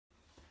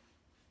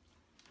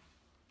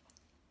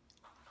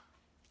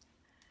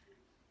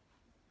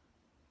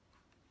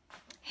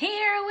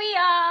Here we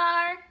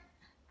are.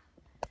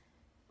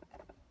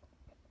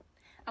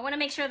 I want to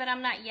make sure that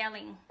I'm not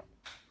yelling.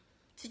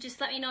 So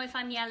just let me know if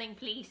I'm yelling,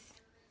 please.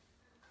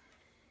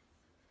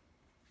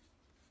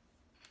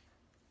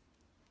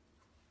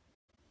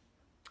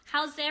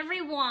 How's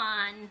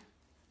everyone?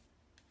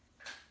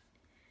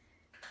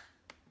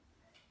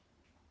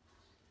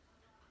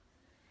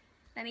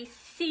 Let me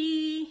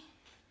see.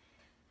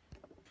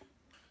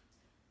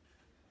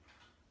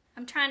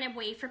 I'm trying to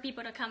wait for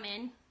people to come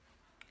in.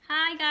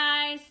 Hi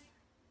guys.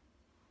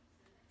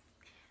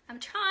 I'm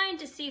trying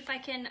to see if I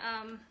can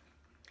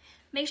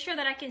make sure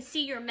that I can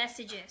see your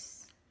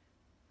messages.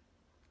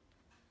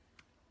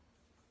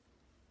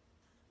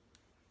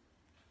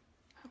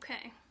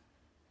 Okay.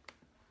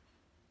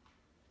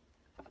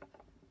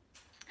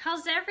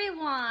 How's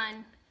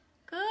everyone?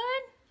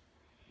 Good?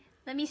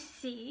 Let me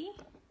see.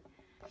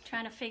 I'm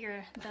trying to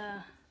figure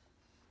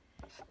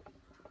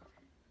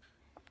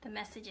the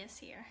messages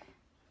here.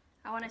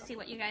 I want to see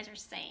what you guys are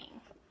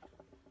saying.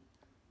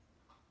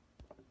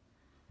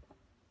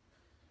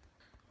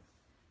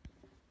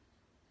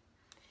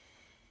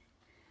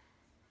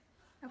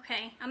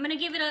 Okay, I'm gonna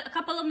give it a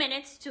couple of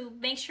minutes to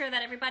make sure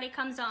that everybody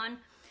comes on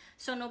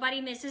so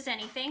nobody misses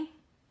anything.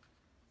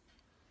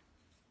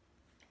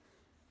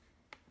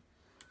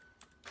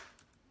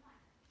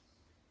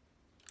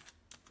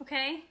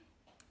 Okay,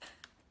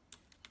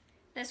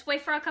 let's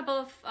wait for a couple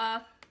of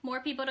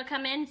more people to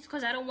come in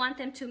because I don't want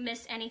them to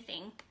miss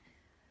anything.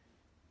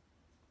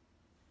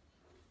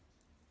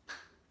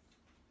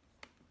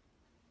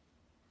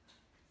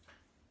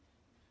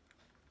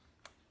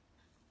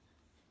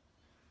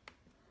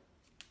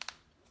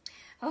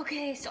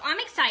 Okay, so I'm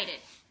excited.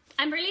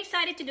 I'm really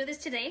excited to do this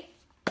today.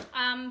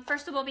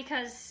 First of all,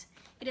 because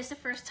it is the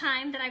first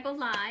time that I go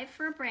live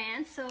for a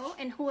brand, so,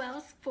 and who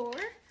else for?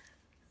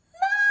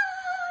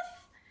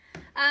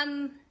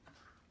 Lust!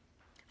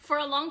 For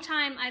a long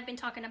time, I've been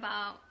talking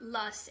about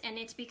Lust, and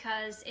it's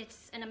because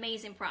it's an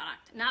amazing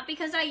product. Not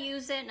because I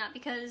use it, not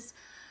because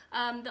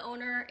the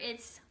owner,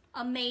 it's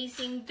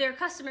amazing. Their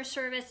customer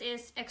service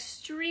is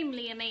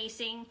extremely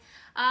amazing.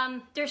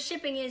 Their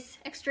shipping is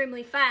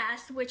extremely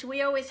fast, which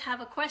we always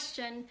have a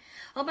question.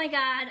 Oh my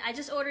God, I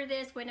just ordered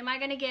this. When am I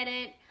gonna get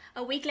it?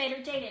 A week later,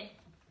 Jaden.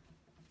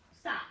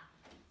 Stop.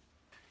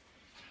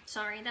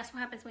 Sorry, that's what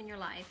happens when you're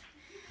live.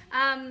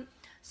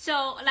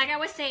 So like I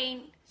was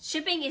saying,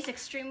 shipping is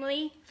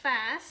extremely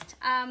fast.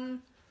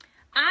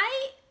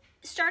 I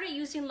started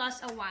using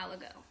Lust a while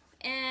ago.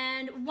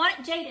 And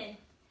Jaden,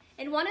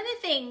 and one of the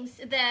things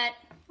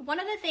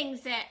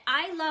that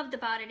I loved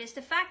about it is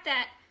the fact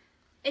that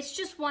it's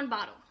just one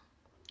bottle.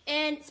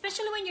 And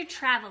especially when you're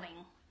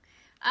traveling.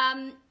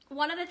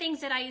 One of the things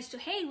that I used to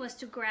hate was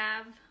to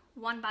grab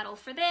one bottle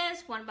for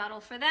this, one bottle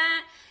for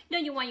that. You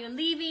know, you want your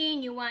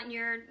leave-in, you want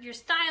your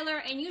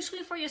styler, and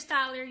usually for your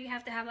styler, you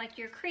have to have like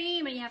your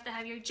cream, and you have to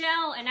have your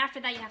gel, and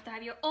after that, you have to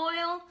have your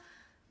oil.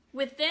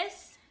 With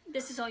this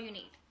is all you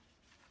need.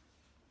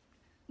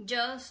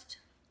 Just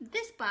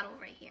this bottle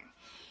right here.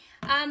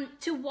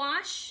 To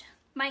wash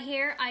my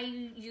hair, I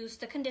use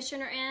the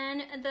conditioner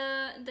and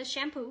the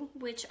shampoo,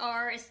 which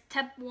are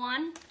step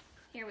 1.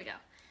 Here we go.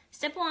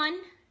 Step 1,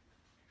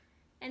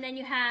 and then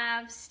you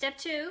have step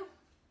 2,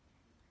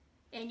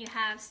 and you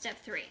have step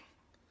 3.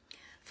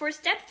 For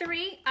step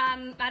 3,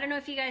 I don't know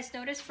if you guys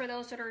noticed, for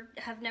those that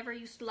have never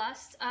used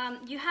Lust,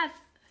 you have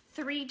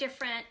 3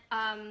 different,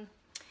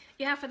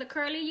 you have for the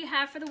curly, you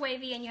have for the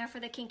wavy, and you have for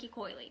the kinky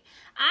coily.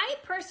 I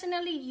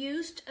personally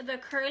used the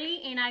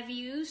curly, and I've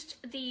used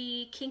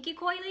the kinky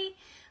coily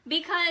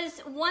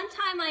because one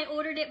time I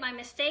ordered it by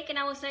mistake, and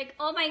I was like,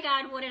 oh my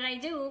God, what did I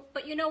do?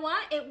 But you know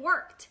what? It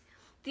worked.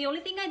 The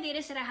only thing I did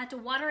is that I had to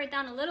water it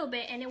down a little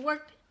bit, and it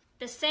worked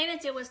the same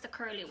as it was the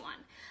curly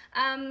one.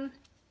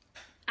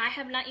 I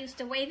have not used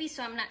the wavy,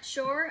 so I'm not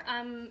sure.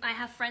 I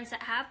have friends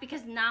that have,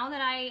 because now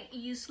that I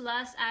use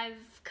Lust,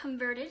 I've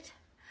converted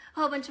a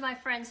whole bunch of my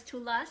friends to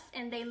Lust,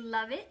 and they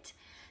love it.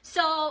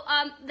 So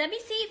let me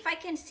see if I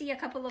can see a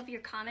couple of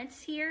your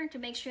comments here to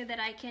make sure that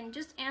I can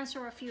just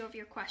answer a few of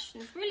your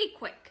questions really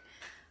quick.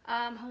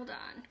 Hold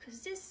on,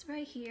 because this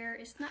right here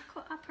is not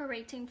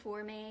cooperating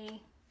for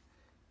me.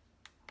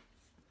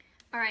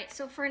 All right,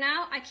 so for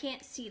now, I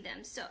can't see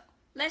them. So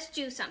let's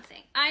do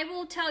something. I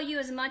will tell you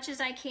as much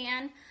as I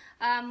can.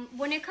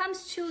 When it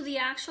comes to the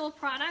actual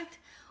product,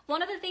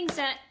 one of the things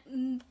that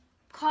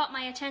caught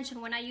my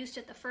attention when I used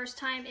it the first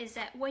time is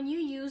that when you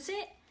use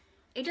it,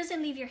 it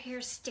doesn't leave your hair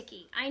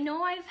sticky. I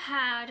know I've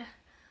had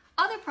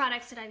other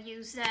products that I've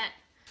used that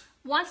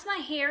once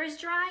my hair is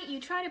dry, you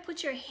try to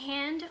put your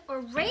hand or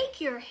rake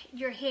your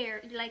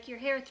hair, like your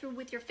hair through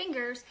with your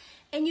fingers,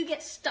 and you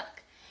get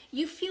stuck.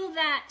 You feel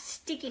that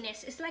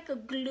stickiness. It's like a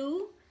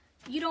glue.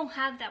 You don't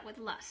have that with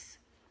Lust.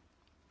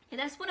 And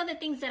that's one of the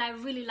things that I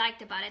really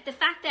liked about it. The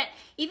fact that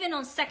even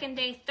on 2nd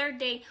day, 3rd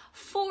day,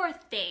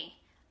 4th day,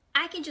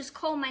 I can just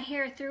comb my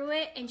hair through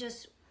it and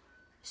just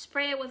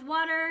spray it with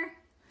water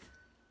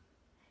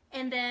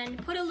and then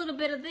put a little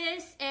bit of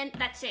this, and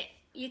that's it.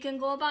 You can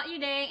go about your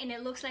day and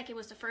it looks like it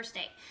was the first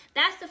day.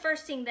 That's the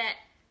first thing that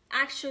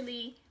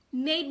actually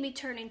made me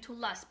turn into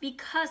Lust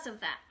because of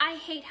that. I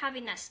hate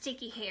having that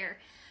sticky hair.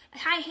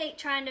 I hate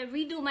trying to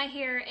redo my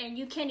hair and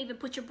you can't even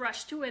put your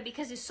brush through it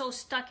because it's so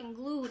stuck and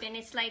glued, and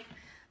it's like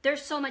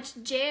there's so much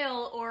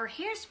gel or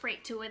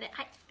hairspray to it.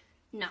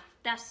 No,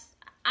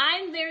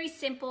 I'm very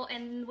simple,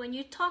 and when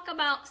you talk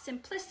about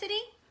simplicity,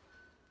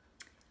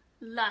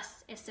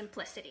 Lust is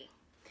simplicity.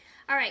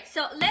 All right,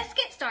 so let's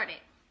get started.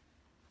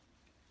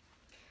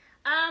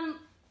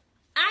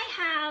 I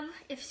have,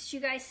 if you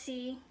guys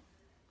see,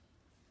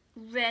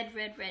 red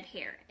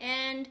hair,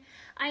 and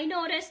I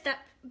noticed that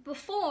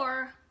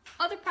before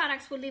other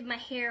products would leave my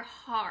hair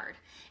hard,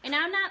 and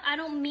I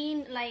don't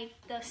mean like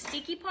the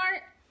sticky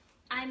part,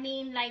 I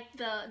mean like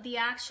the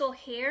actual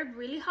hair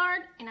really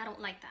hard, and I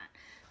don't like that.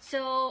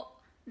 So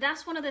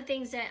that's one of the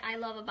things that I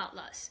love about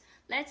Lust.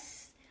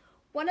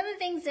 One of the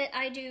things that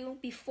I do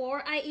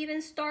before I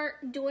even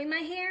start doing my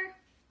hair,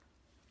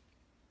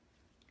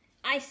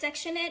 I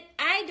section it.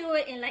 I do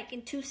it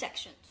in 2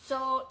 sections.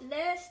 So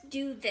let's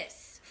do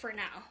this for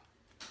now.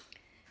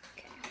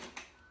 Okay.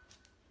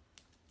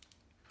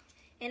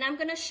 And I'm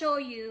gonna show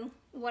you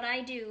what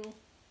I do.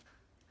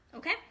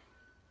 Okay?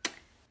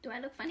 Do I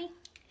look funny?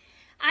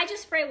 I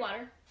just spray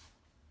water.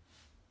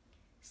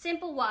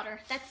 Simple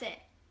water, that's it.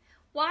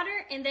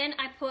 Water, and then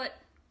I put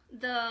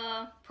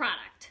the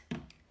product.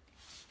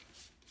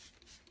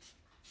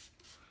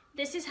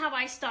 This is how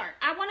I start.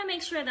 I wanna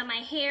make sure that my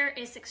hair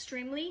is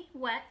extremely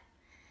wet,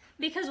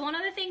 because one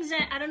of the things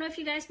that, I don't know if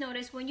you guys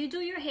notice, when you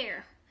do your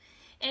hair,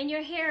 and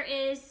your hair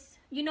is,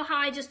 you know how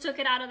I just took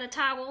it out of the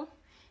towel,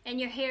 and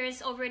your hair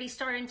is already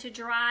starting to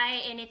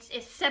dry, and it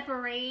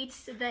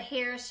separates the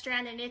hair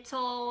strand, and it's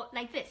all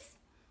like this.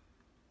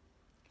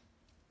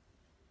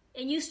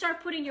 And you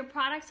start putting your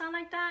products on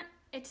like that,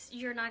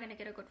 you're not gonna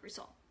get a good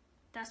result.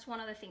 That's one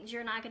of the things,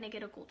 you're not gonna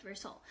get a good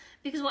result.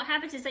 Because what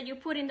happens is that you're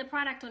putting the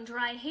product on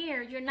dry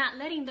hair, you're not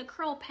letting the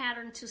curl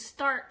pattern to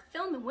start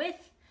filming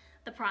with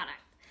the product.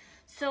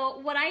 So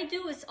what I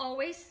do is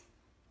always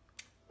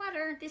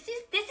water. This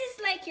is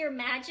like your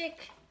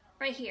magic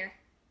right here.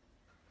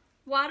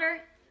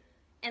 Water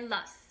and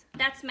Lust,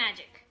 that's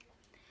magic.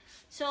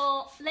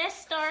 So let's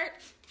start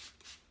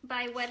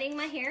by wetting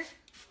my hair.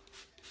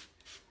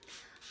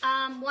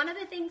 One of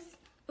the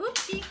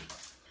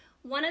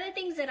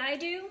things that I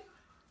do,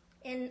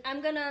 and I'm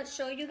gonna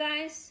show you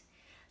guys,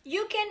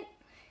 you can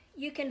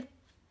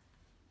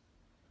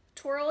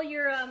twirl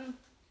your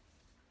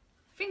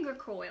finger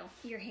coil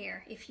your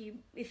hair, if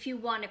you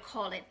want to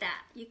call it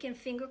that. You can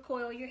finger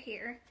coil your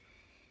hair,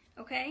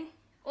 okay?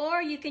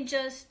 Or you can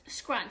just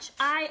scrunch.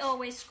 I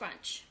always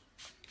scrunch.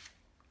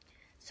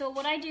 So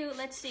what I do,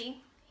 let's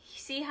see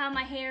how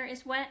my hair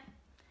is wet?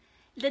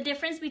 The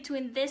difference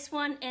between this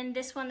one and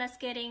this one that's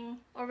getting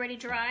already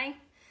dry.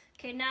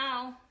 Okay,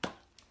 now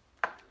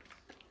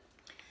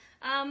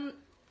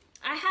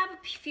I have a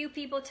few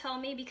people tell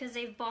me, because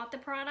they've bought the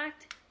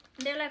product,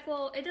 they're like,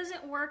 well, it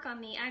doesn't work on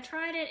me. I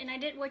tried it and I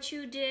did what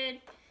you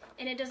did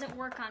and it doesn't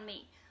work on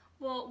me.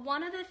 Well,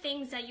 one of the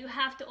things that you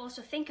have to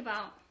also think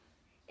about,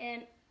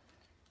 and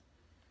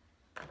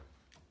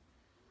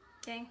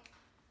okay,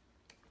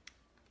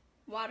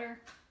 water.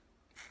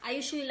 I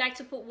usually like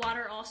to put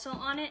water also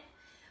on it.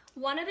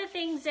 One of the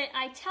things that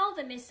I tell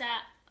them is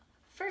that,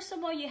 first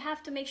of all, you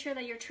have to make sure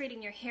that you're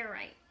treating your hair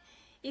right.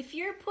 If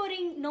you're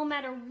putting, no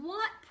matter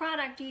what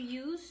product you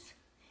use,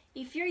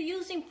 if you're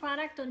using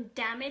product on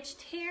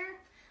damaged hair,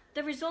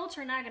 the results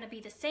are not going to be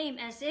the same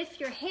as if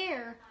your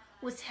hair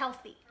was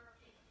healthy.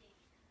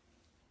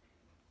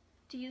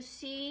 Do you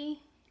see?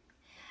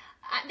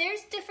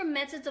 There's different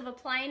methods of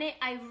applying it.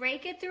 I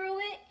rake it through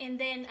it, and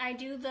then I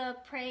do the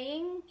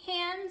praying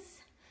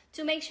hands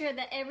to make sure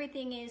that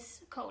everything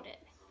is coated.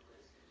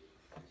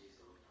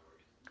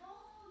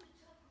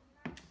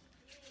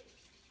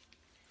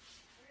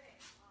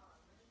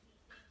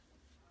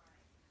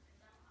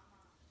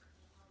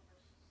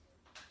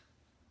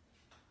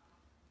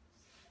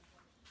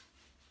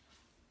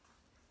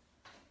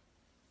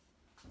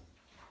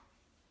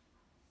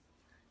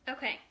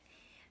 Okay,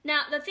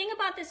 now the thing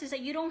about this is that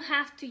you don't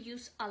have to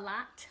use a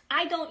lot.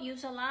 I don't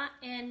use a lot,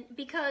 and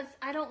because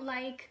I don't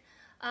like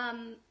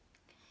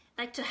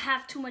to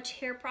have too much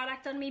hair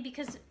product on me,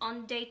 because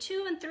on day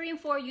 2 and 3 and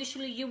 4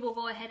 usually you will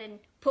go ahead and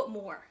put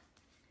more.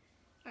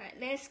 All right,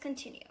 let's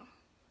continue.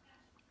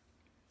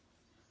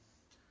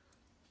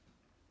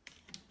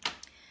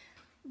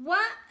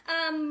 One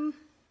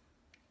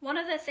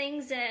of the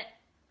things that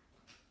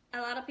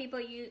a lot of people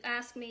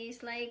ask me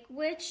is like,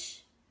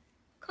 which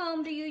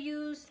comb do you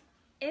use?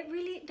 It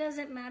really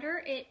doesn't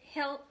matter.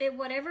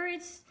 Whatever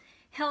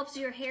helps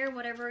your hair,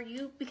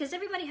 because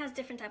everybody has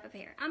different type of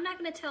hair. I'm not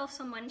gonna tell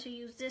someone to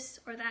use this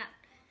or that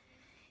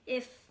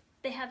if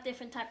they have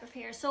different type of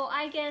hair. So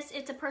I guess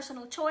it's a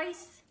personal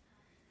choice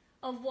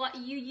of what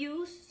you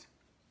use.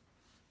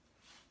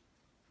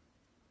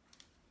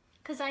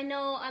 Because I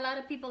know a lot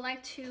of people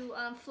like to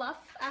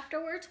fluff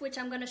afterwards, which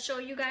I'm gonna show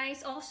you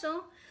guys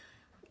also.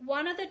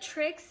 One of the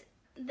tricks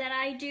that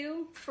I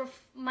do for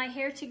my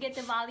hair to get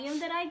the volume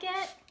that I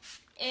get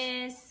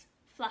is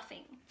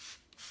fluffing.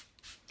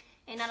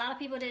 And a lot of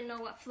people didn't know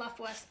what fluff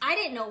was. I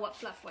didn't know what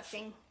fluff was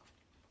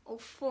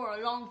for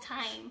a long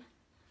time.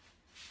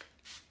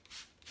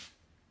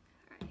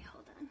 All right,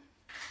 hold on.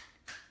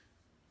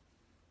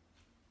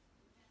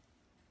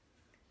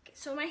 Okay,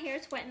 so my hair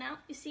is wet now,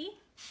 you see?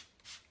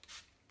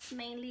 It's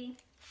mainly...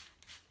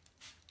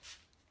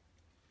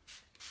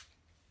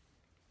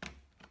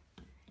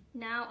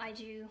 Now I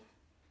do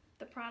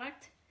the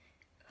product.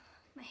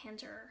 My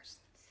hands are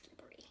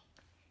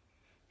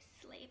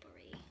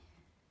slippery.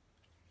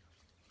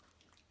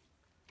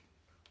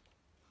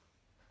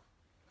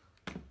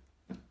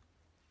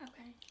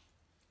 Okay.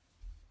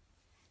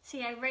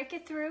 See, I rake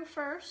it through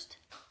first.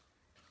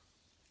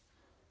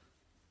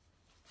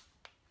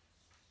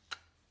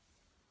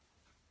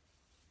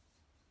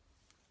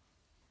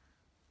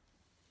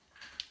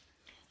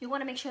 You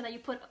want to make sure that you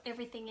put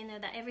everything in there,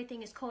 that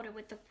everything is coated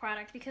with the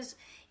product, because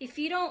if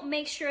you don't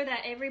make sure that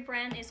every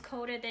brand is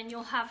coated, then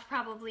you'll have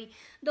probably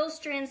those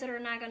strands that are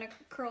not going to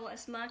curl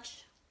as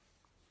much.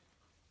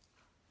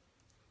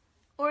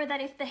 Or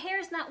that if the hair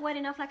is not wet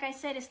enough, like I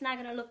said, it's not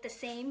going to look the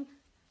same.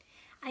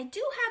 I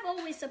do have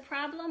always a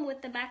problem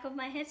with the back of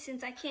my head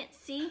since I can't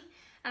see.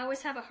 I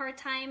always have a hard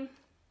time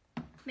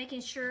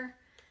making sure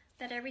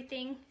that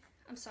everything,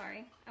 I'm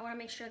sorry, I want to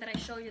make sure that I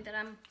show you that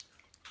I'm...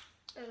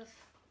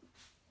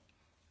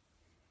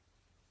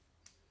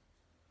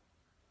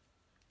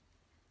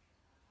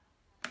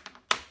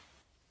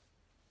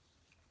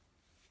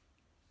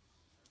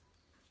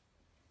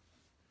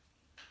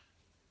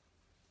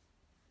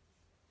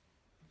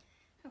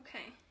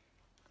 Okay.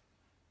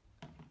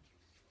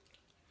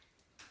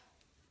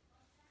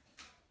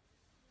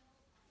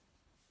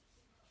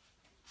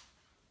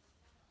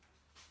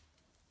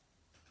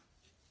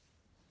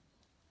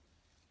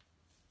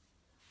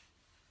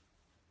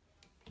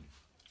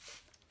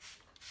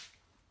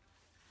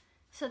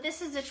 So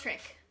this is the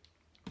trick.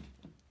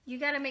 You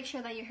got to make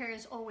sure that your hair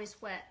is always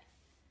wet.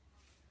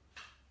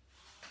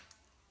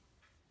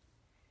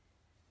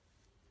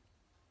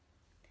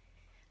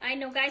 I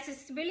know, guys,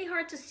 it's really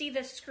hard to see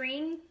the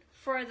screen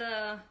for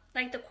the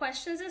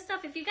questions and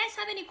stuff. If you guys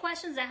have any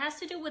questions that has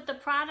to do with the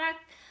product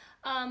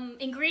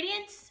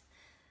ingredients,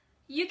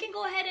 you can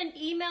go ahead and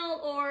email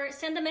or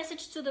send a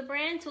message to the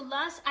brand, to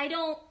Lust. I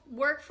don't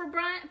work for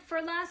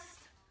Lust.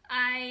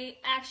 I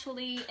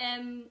actually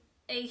am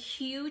a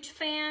huge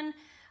fan.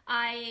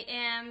 I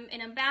am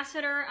an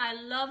ambassador. I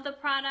love the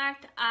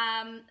product.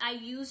 I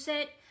use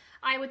it,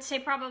 I would say,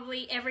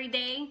 probably every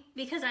day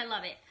because I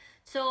love it.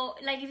 So,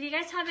 like, if you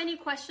guys have any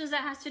questions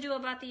that has to do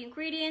about the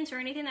ingredients or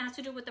anything that has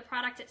to do with the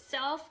product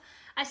itself,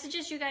 I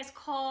suggest you guys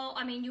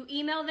you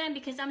email them,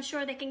 because I'm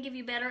sure they can give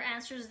you better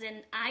answers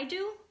than I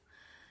do.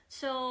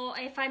 So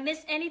if I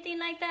miss anything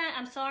like that,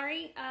 I'm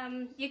sorry.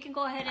 You can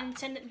go ahead and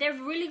send it. They're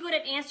really good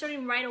at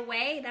answering right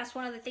away. That's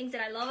one of the things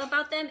that I love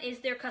about them, is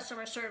their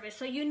customer service.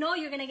 So you know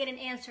you're going to get an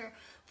answer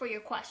for your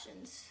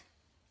questions.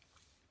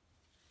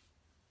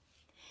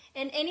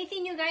 And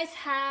anything you guys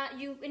have,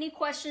 any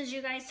questions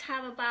you guys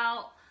have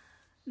about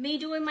me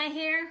doing my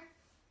hair,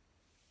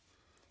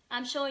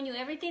 I'm showing you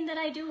everything that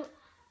I do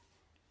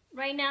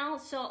right now.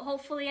 So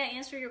hopefully I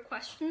answer your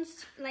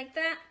questions like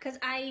that, because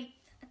I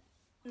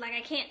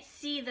can't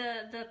see,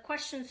 the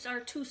questions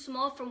are too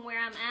small from where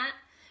I'm at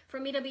for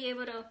me to be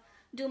able to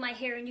do my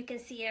hair, and you can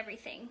see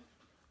everything.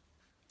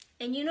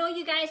 And you know,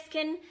 you guys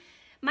can,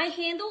 my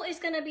handle is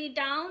going to be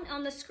down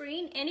on the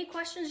screen. Any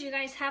questions you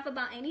guys have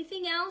about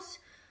anything else,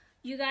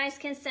 you guys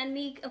can send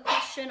me a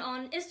question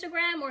on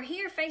Instagram or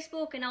here,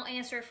 Facebook, and I'll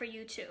answer it for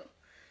you too.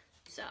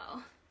 So,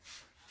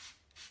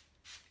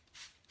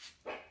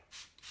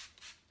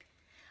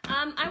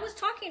 I was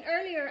talking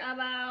earlier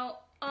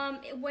about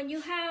when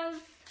you have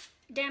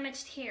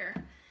damaged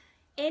hair,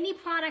 any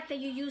product that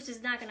you use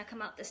is not going to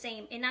come out the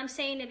same. And I'm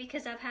saying it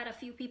because I've had a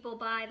few people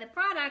buy the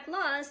product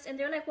Lust, and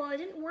they're like, well, it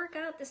didn't work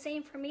out the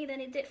same for me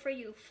than it did for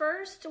you.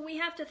 First, we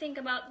have to think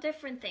about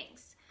different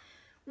things.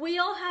 We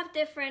all have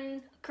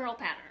different curl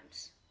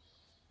patterns.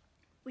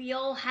 We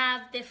all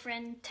have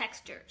different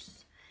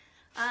textures.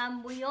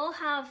 We all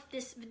have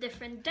this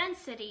different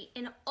density,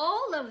 and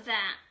all of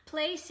that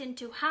plays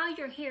into how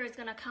your hair is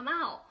going to come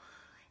out.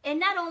 And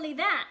not only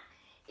that,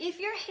 if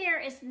your hair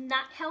is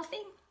not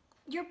healthy,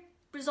 your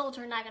results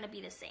are not going to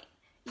be the same.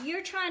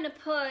 You're trying to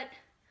put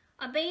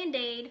a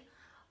Band-Aid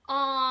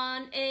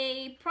on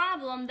a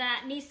problem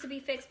that needs to be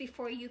fixed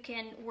before you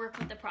can work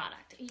with the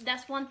product.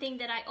 That's one thing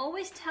that I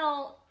always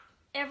tell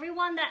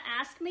everyone that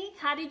asks me,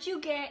 how did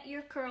you get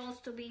your curls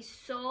to be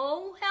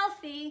so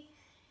healthy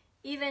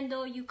even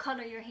though you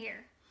color your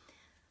hair?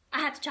 I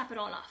had to chop it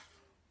all off.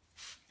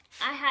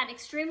 I had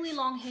extremely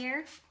long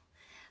hair.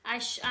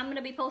 I'm going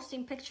to be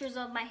posting pictures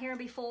of my hair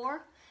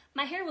before.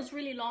 My hair was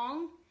really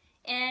long,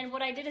 and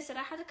what I did is that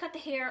I had to cut the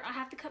hair. I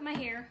have to cut my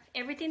hair.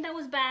 Everything that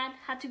was bad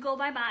had to go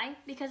bye-bye,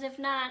 because if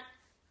not,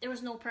 there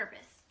was no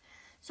purpose.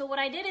 So what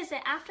I did is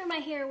that after my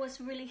hair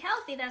was really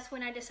healthy, that's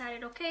when I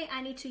decided, okay,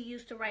 I need to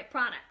use the right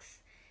products.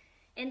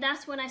 And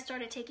that's when I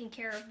started taking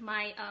care of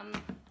my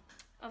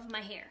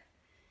hair.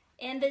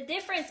 And the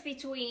difference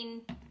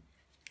between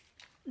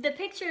the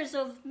pictures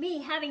of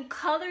me having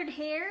colored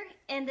hair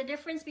and the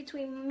difference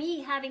between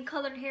me having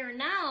colored hair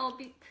now,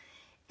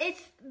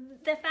 it's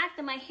the fact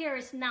that my hair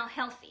is now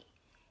healthy.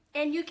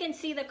 And you can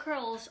see the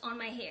curls on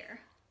my hair.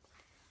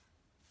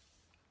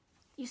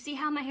 You see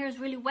how my hair is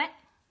really wet?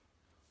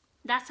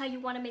 That's how you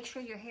want to make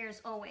sure your hair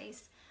is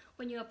always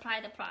when you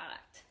apply the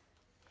product.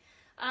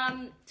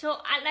 So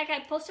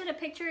I posted a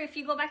picture. If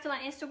you go back to my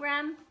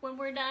Instagram when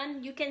we're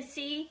done, you can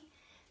see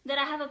that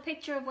I have a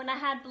picture of when I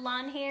had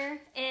blonde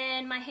hair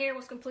and my hair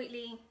was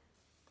completely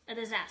a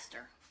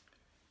disaster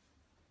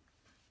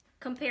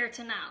compared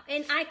to now.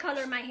 And I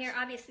color my hair,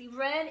 obviously.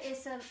 Red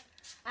is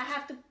I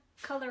have to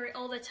color it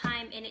all the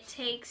time, and it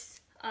takes,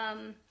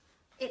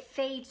 it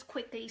fades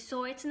quickly.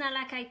 So it's not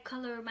like I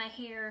color my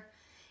hair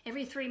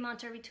every 3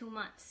 months, every 2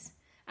 months.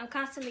 I'm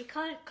constantly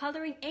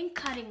coloring and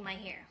cutting my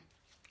hair.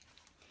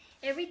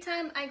 Every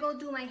time I go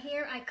do my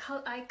hair, I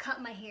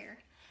cut my hair.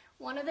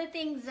 One of the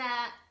things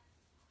that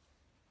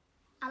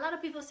a lot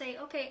of people say,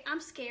 okay,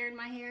 I'm scared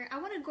my hair. I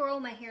want to grow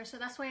my hair, so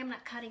that's why I'm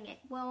not cutting it.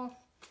 Well,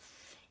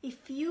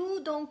 if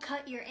you don't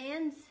cut your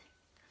ends,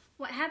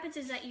 what happens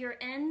is that your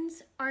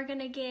ends are going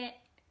to get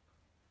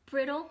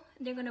brittle,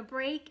 they're going to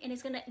break, and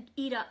it's going to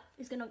eat up.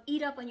 It's going to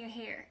eat up on your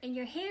hair. And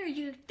your hair,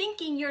 you're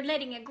thinking you're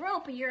letting it grow,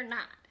 but you're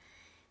not.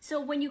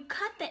 So when you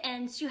cut the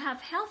ends, you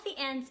have healthy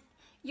ends.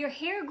 Your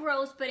hair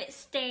grows, but it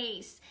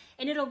stays,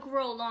 and it'll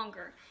grow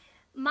longer.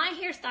 My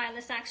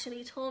hairstylist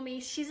actually told me,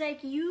 she's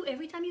like,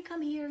 every time you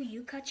come here,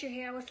 you cut your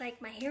hair. I was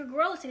like, my hair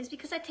grows, and it's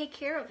because I take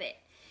care of it.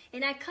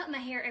 And I cut my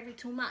hair every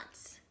 2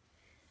 months.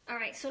 All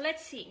right, so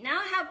let's see. Now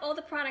I have all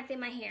the product in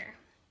my hair.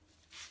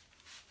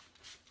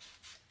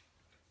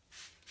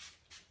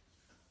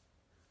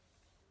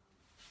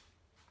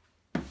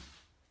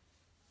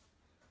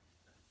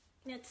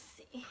 Let's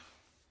see.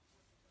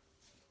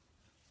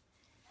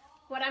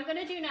 What I'm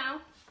gonna do now,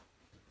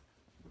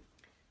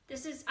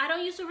 I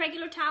don't use a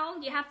regular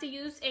towel. You have to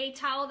use a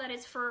towel that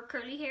is for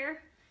curly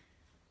hair.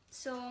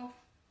 So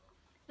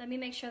let me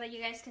make sure that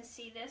you guys can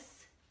see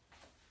this.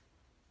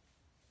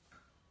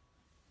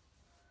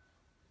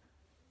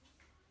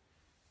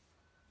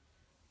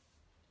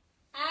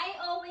 I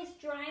always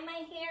dry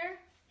my hair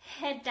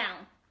head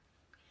down,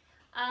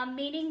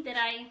 meaning that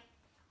I'm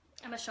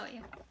gonna show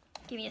you.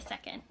 Give me a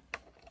second.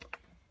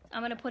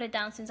 I'm gonna put it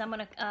down since I'm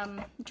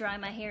gonna dry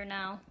my hair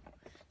now,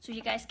 so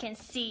you guys can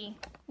see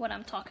what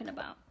I'm talking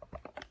about.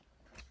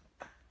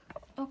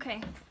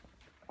 Okay,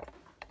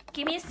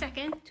 give me a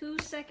second, 2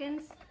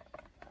 seconds.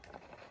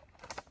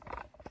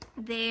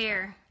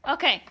 There,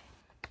 okay.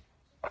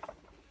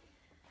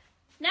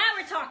 Now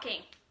we're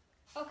talking.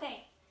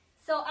 Okay,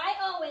 so I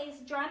always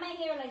dry my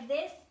hair like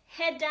this,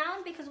 head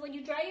down, because when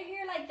you dry your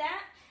hair like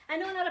that, I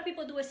know a lot of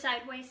people do it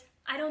sideways.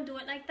 I don't do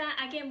it like that.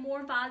 I get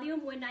more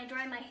volume when I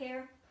dry my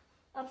hair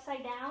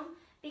upside down,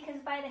 because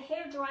by the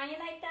hair drying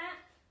like that,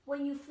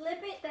 when you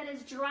flip it that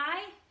is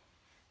dry,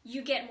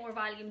 you get more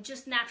volume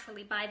just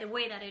naturally by the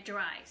way that it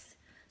dries.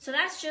 So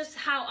that's just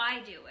how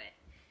I do it.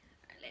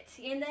 Let's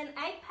see, and then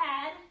I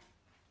pad.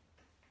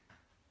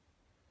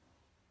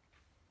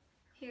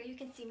 Here, you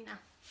can see me now.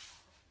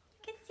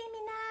 You can see me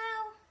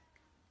now.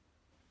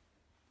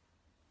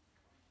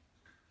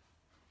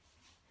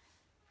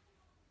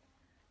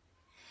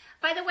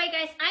 By the way,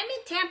 guys, I'm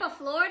in Tampa,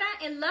 Florida,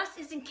 and Lust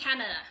is in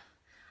Canada.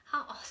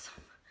 How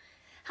awesome.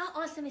 How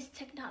awesome is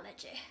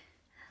technology?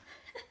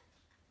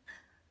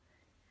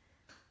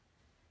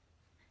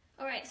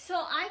 All right, so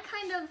I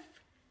kind of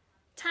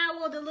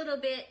toweled a little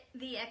bit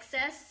the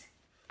excess,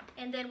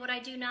 and then what I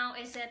do now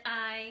is that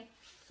I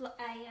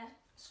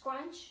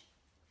scrunch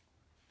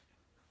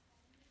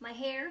my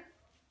hair,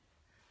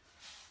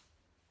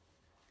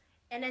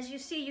 and as you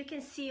see, you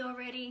can see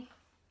already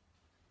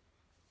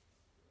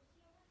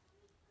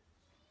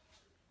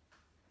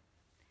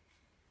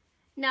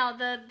now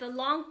the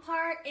long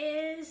part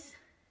is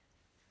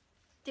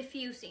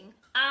diffusing.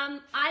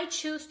 I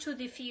choose to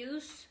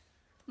diffuse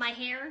my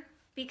hair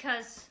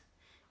because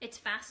it's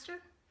faster,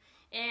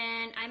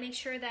 and I make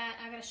sure that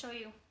I'm gonna show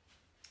you.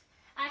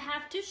 I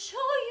have to show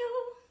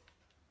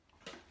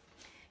you.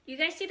 You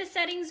guys see the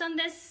settings on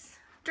this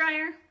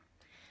dryer?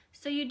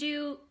 So you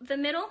do the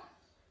middle,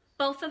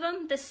 both of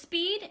them, the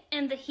speed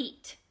and the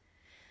heat.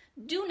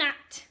 Do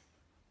not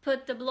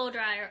put the blow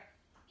dryer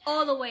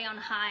all the way on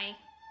high,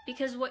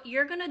 because what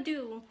you're gonna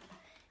do,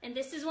 and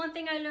this is one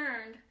thing I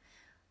learned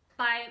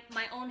by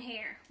my own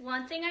hair.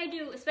 One thing I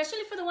do,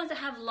 especially for the ones that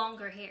have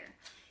longer hair,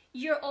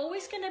 you're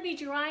always gonna be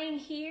drying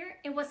here,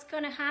 and what's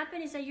gonna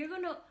happen is that you're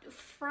gonna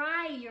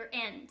fry your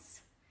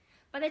ends.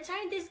 By the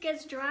time this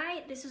gets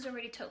dry, this is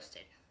already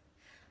toasted.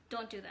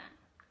 Don't do that,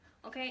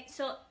 okay?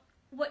 So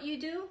what you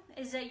do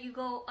is that you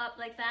go up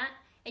like that,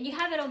 and you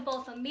have it on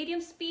both a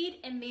medium speed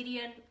and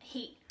medium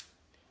heat.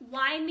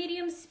 Why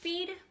medium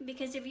speed?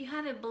 Because if you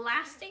have it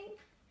blasting,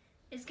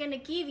 it's gonna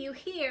give you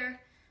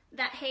here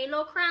that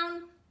halo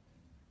crown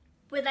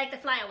with like the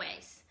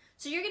flyaways.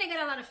 So you're gonna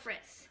get a lot of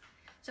frizz.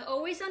 So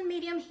always on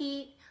medium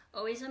heat,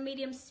 always on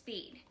medium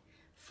speed.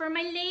 For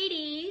my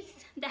ladies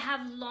that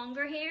have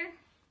longer hair,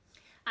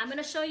 I'm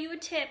gonna show you a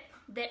tip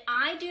that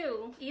I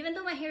do, even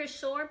though my hair is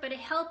short, but it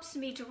helps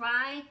me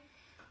dry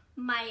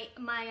my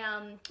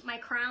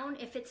crown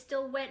if it's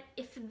still wet.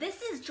 If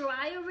this is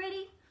dry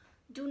already,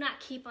 do not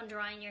keep on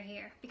drying your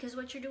hair, because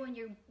what you're doing,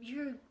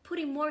 you're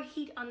putting more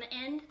heat on the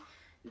end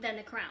than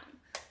the crown.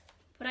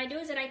 What I do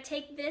is that I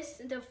take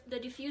this, the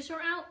diffuser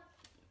out,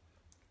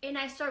 and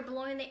I start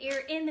blowing the air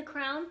in the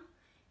crown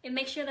and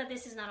make sure that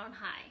this is not on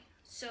high.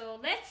 So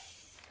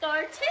let's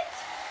start it.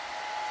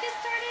 Let's get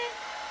started.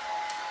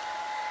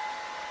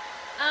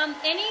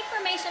 Any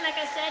information, like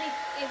I said,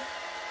 if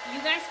you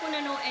guys want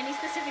to know any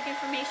specific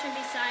information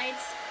besides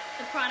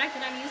the product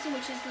that I'm using,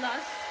 which is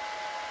Lush,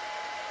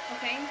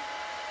 okay,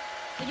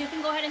 you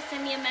can go ahead and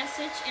send me a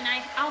message, and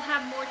I'll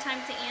have more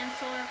time to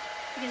answer,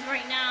 because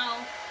right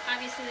now,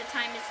 obviously the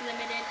time is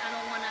limited. I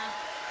don't want to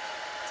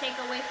take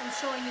away from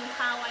showing you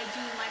how I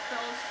do my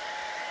curls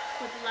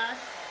with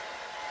Lush.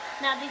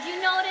 Now, did you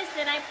notice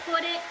that I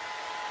put it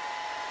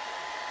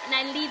and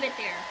I leave it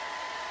there?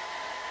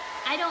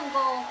 I don't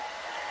go,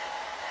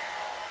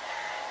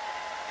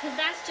 because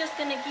that's just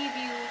going to give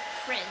you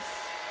frizz.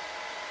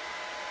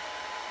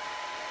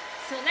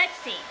 So let's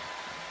see.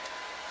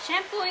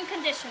 Shampoo and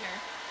conditioner.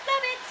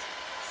 Love it.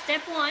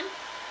 Step 1.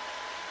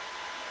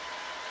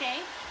 Okay.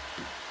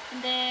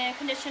 And the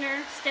conditioner,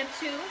 step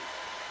 2.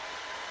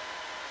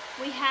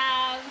 We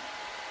have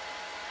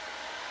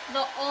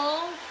the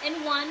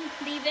all-in-one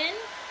leave-in,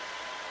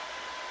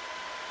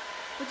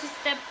 which is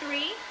step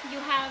 3. You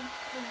have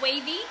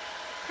wavy,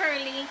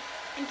 curly,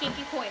 and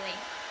kinky coily.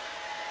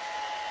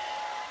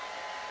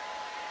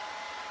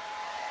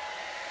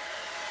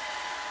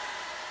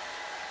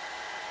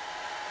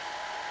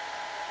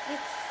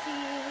 Let's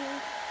see.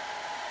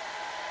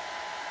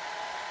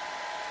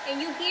 And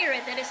you hear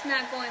it that it's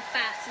not going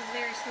fast, it's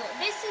very slow.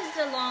 This is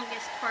the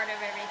longest part of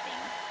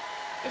everything.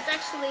 It's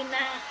actually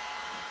not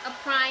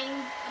applying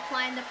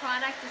the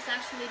product, it's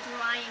actually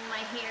drying my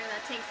hair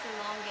that takes the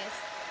longest.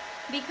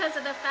 Because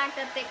of the fact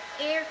that the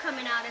air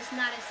coming out is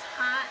not as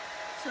hot,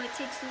 so it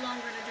takes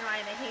longer to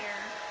dry the hair.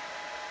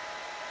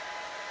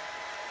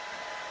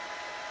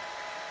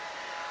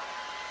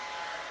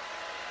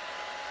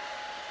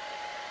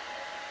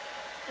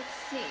 Let's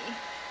see.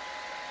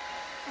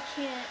 I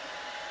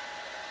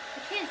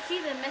can't see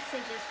the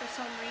messages for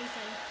some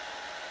reason.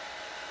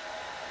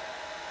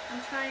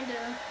 I'm trying to...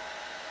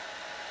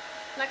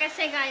 Like I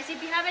say, guys,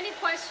 if you have any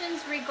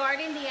questions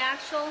regarding the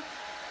actual...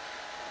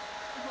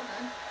 Hold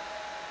on.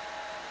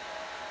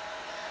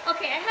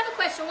 Okay, I have a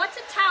question. What's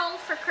a towel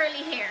for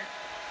curly hair?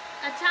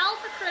 A towel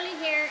for curly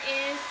hair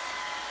is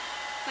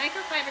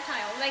microfiber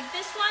towel. Like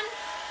this one.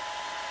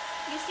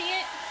 You see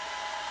it?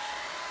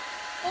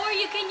 Or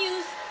you can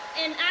use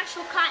an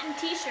actual cotton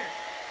t-shirt.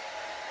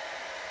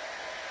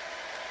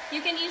 You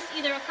can use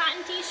either a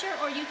cotton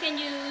t-shirt, or you can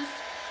use,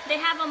 they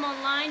have them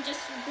online, just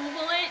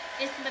Google it.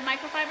 It's the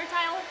microfiber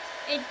towel.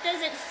 It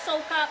doesn't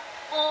soak up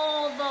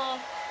all the,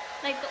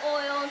 like the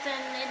oils,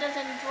 and it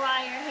doesn't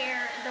dry your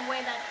hair the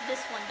way that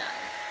this one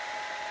does.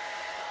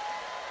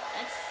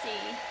 Let's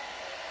see.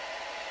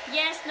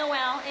 Yes,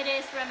 Noelle, it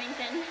is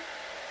Remington.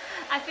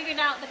 I figured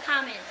out the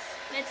comments.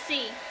 Let's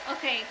see.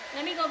 Okay,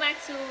 let me go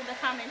back to the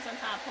comments on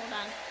top. Hold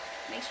on.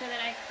 Make sure that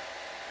I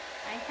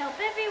help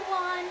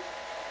everyone.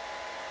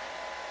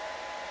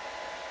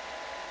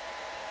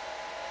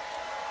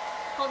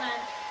 Hold on.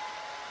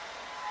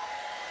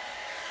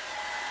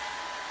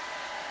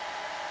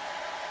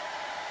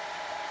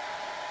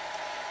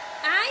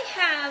 I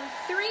have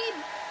 3,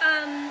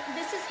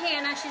 this is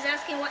Hannah. She's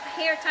asking what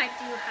hair type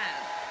do you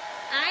have?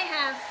 I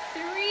have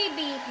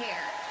 3B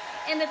hair.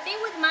 And the thing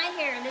with my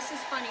hair, and this is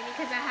funny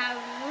because I have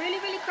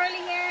really, really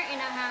curly hair, and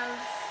I have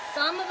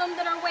some of them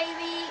that are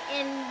wavy,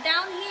 and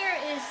down here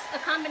is a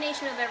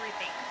combination of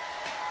everything.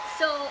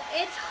 So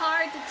it's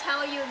hard to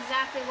tell you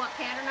exactly what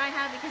pattern I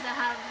have because I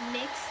have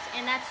mixed,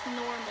 and that's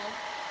normal.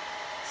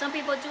 Some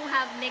people do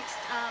have mixed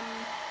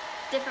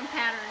different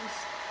patterns.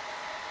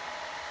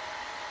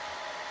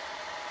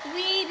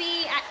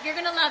 Weeby, you're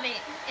gonna love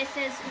it. It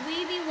says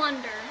Weeby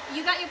Wonder.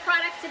 You got your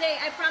product today.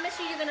 I promise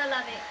you, you're gonna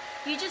love it.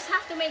 You just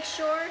have to make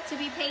sure to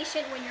be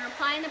patient when you're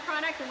applying the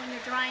product and when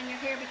you're drying your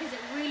hair, because it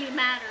really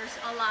matters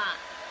a lot.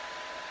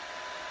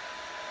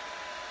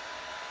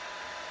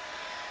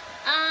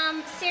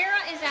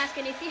 Sarah is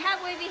asking if you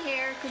have wavy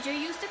hair, could you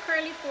use the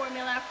curly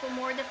formula for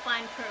more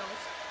defined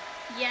curls?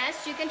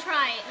 Yes, you can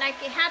try it. Like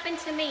it happened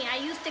to me. I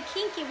used the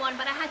kinky one,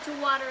 but I had to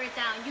water it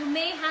down. You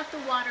may have to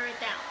water it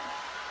down.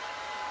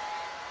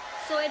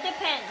 So it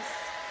depends.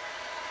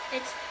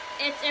 It's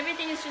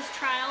everything is just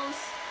trials.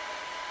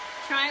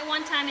 Try it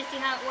one time and see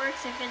how it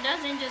works. If it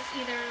doesn't, just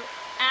either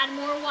add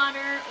more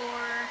water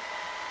or,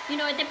 you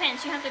know, it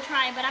depends. You have to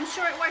try it, but I'm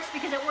sure it works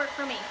because it worked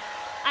for me.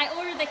 I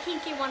ordered the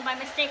kinky one by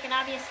mistake, and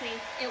obviously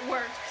it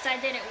worked because I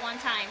did it one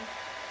time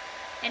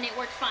and it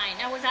worked fine.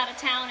 I was out of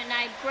town and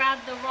I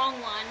grabbed the wrong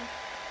one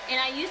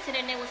and I used it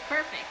and it was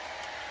perfect.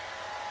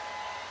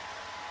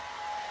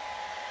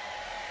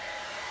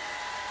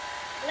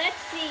 Let's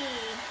see.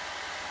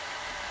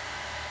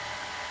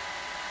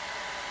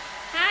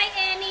 Hi,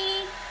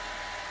 Annie.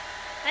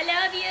 I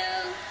love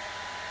you.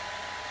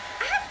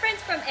 I have friends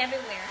friends from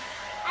everywhere.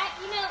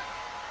 You know,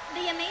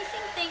 the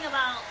amazing thing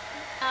about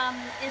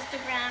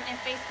Instagram and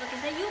Facebook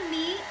is that you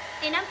meet,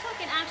 and I'm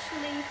talking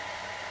actually,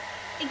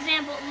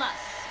 example, Lust.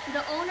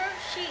 The owner,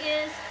 she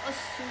is a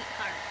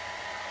sweetheart.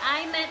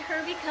 I met her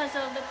because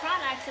of the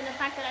products and the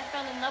fact that I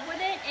fell in love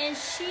with it, and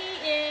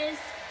she is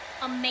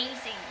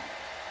amazing.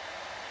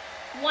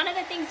 One of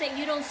the things that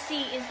you don't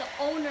see is the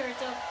owners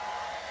of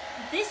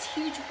this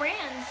huge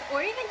brands,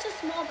 or even just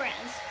small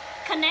brands,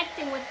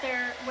 connecting with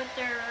their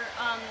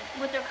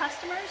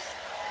customers.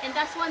 And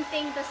that's one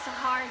thing the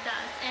Sahar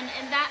does, and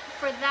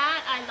for that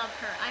I love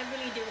her. I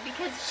really do,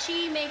 because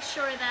she makes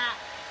sure that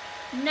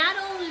not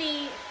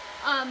only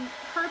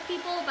her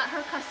people but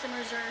her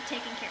customers are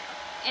taken care of,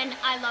 and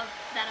I love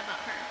that about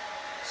her.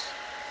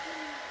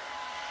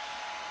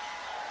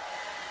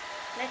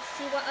 Let's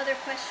see what other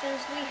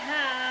questions we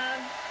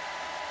have.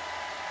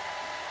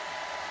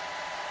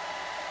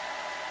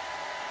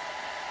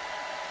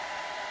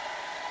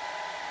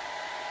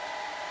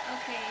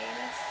 Okay,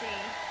 let's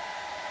see.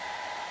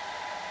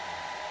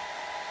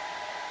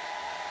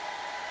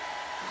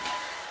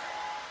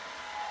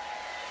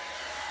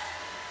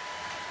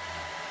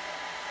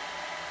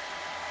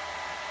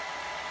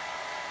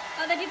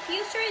 Oh, the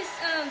diffuser is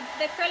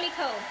the curly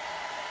code.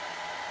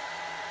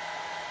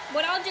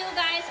 What I'll do,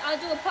 guys, I'll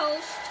do a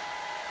post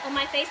on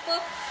my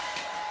Facebook.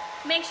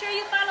 Make sure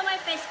you follow my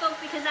Facebook,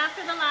 because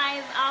after the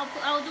live,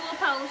 I'll do a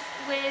post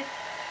with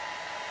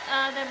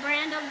the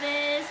brand of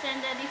this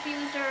and the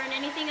diffuser and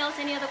anything else,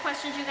 any other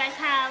questions you guys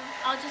have.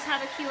 I'll just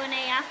have a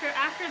Q&A after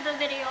the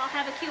video. I'll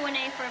have a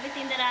Q&A for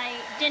everything that I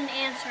didn't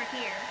answer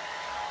here,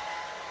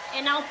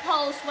 and I'll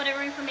post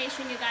whatever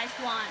information you guys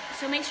want.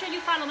 So make sure you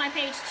follow my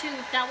page too.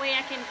 That way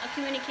I can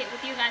communicate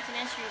with you guys and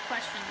answer your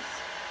questions.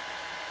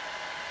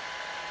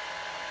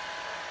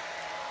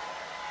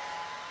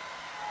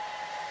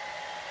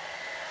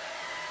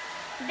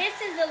 This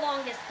is the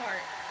longest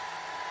part.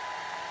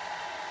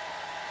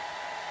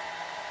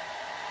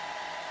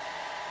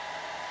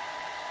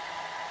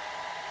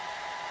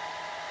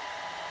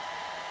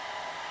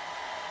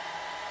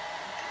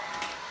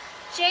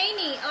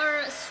 Janie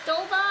or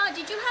Stova,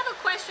 did you have a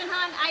question,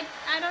 hon?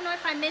 I don't know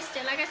if I missed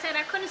it. Like I said,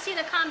 I couldn't see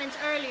the comments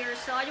earlier,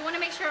 so I want to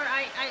make sure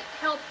I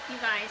help you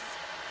guys.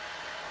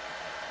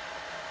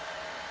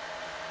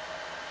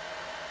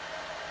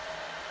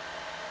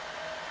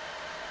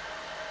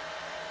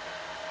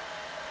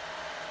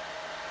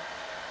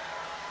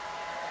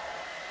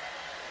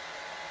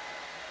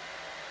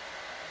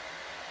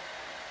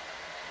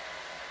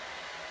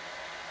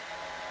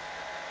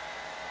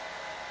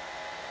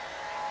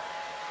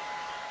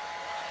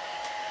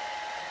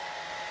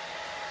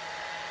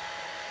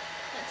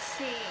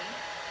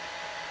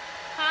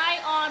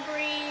 Hi,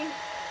 Aubrey.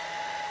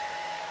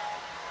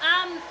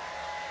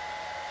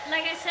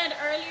 Like I said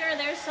earlier,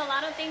 there's a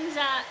lot of things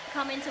that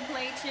come into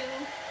play too.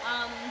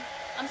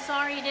 I'm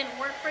sorry it didn't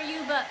work for you,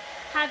 but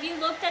have you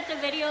looked at the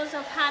videos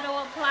of how to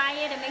apply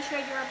it and make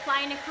sure you're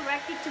applying it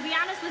correctly? To be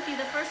honest with you,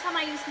 the first time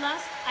I used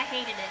Lust, I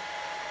hated it.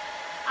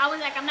 I was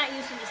like, I'm not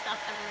using this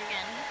stuff ever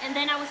again. And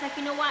then I was like,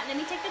 you know what?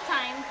 Let me take the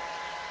time.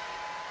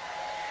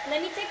 Let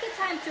me take the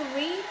time to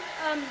read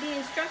the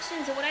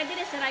instructions. And what I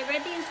did is that I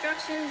read the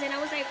instructions, and I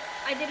was like,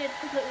 I did it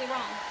completely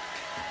wrong.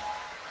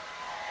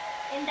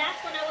 And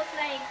that's when I was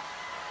like,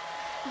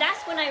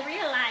 that's when I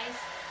realized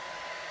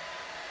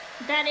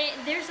that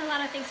there's a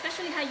lot of things,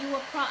 especially how you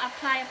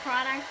apply a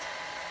product,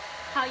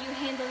 how you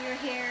handle your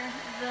hair,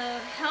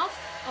 the health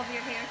of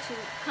your hair too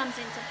comes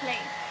into play.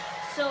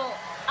 So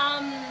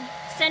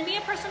send me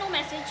a personal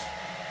message.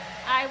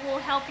 I will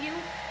help you,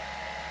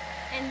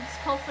 and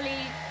hopefully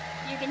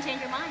you can change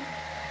your mind.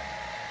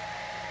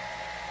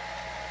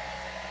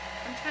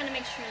 I'm trying to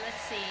make sure. Let's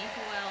see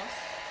who else.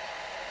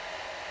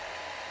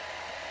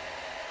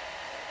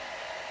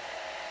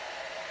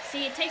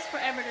 See, it takes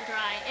forever to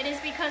dry. It is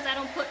because I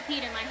don't put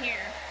heat in my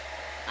hair.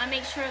 I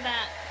make sure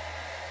that,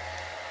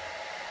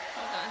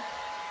 hold on.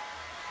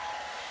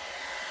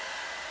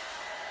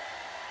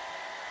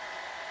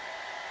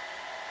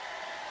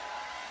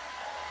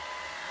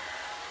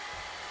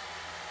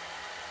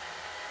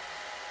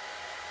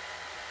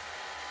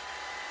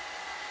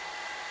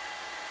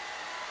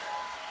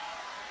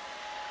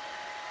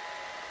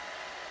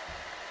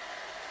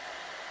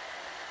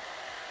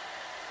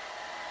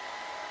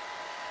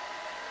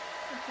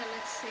 Okay,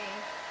 let's see.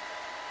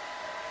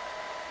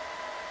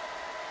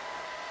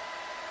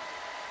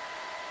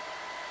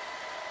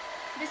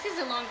 This is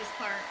the longest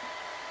part.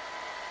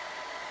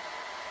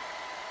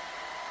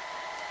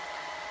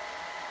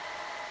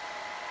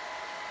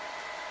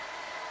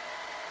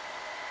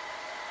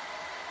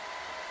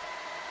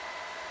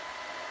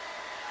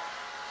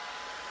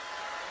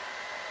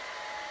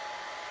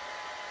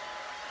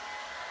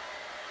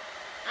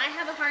 I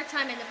have a hard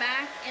time in the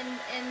back and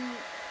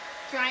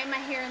drying my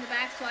hair in the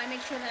back, so I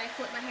make sure that I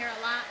flip my hair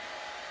a lot.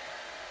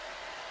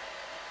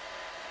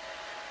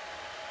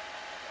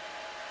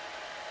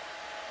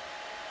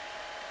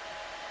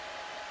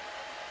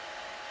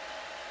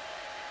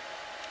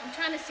 I'm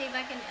trying to see if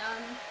I can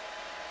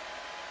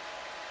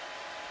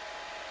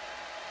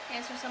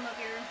answer some of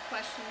your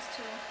questions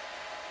too.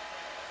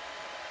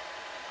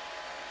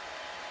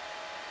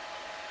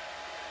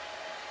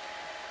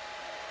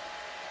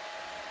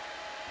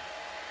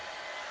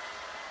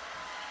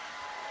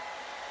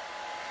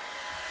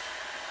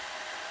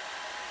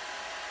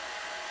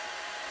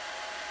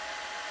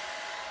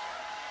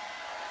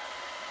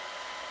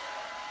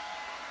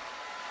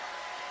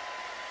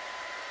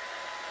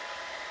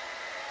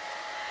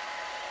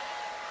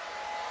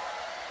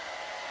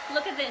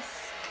 Look at this.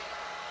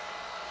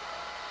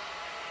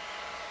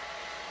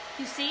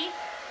 You see?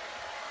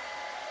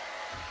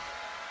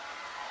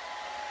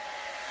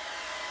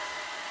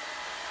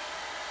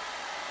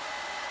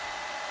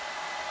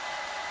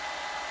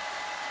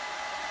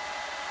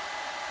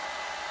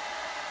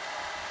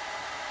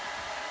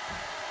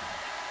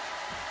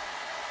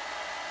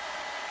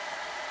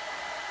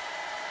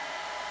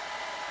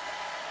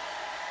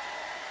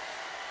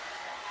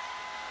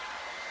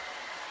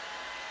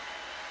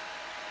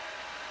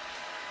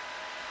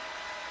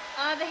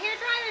 The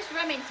hairdryer is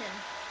Remington.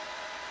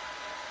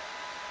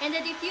 And the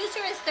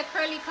diffuser is the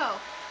Curly Co.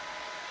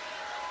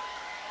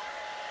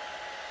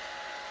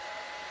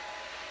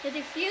 The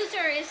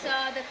diffuser is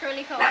the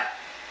Curly Co.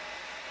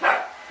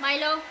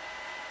 Milo.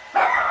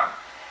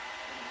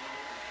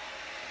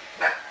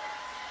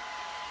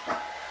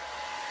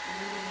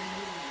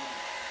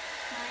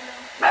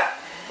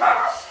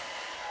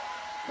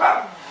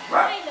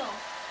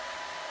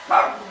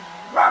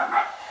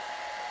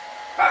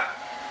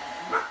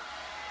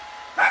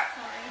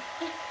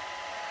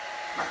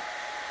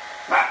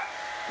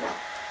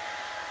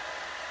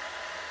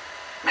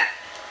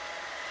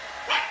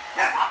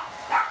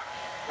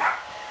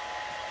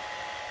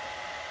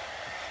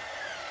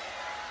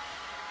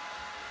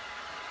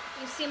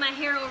 You see my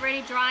hair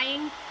already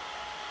drying?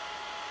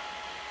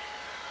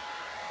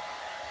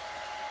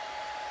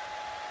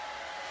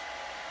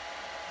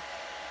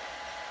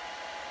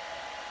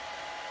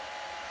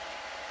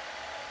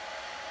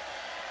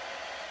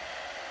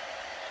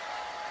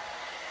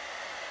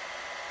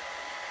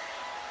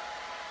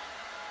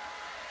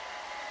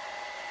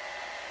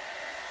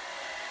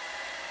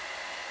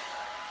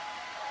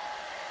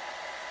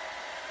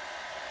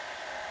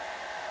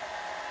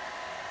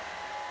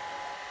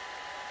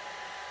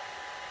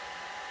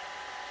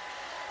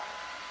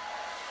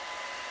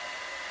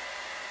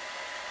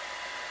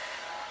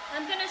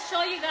 I'm gonna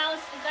show you guys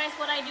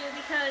what I do,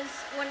 because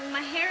when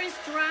my hair is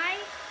dry,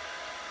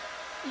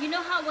 you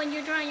know how when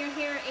you're drying your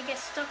hair it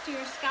gets stuck to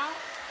your scalp?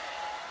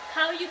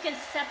 How you can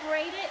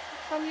separate it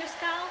from your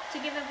scalp to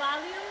give it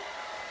volume,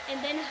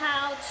 and then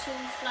how to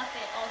fluff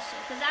it also,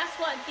 because that's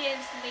what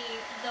gives me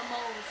the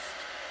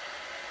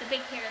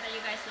big hair that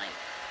you guys like.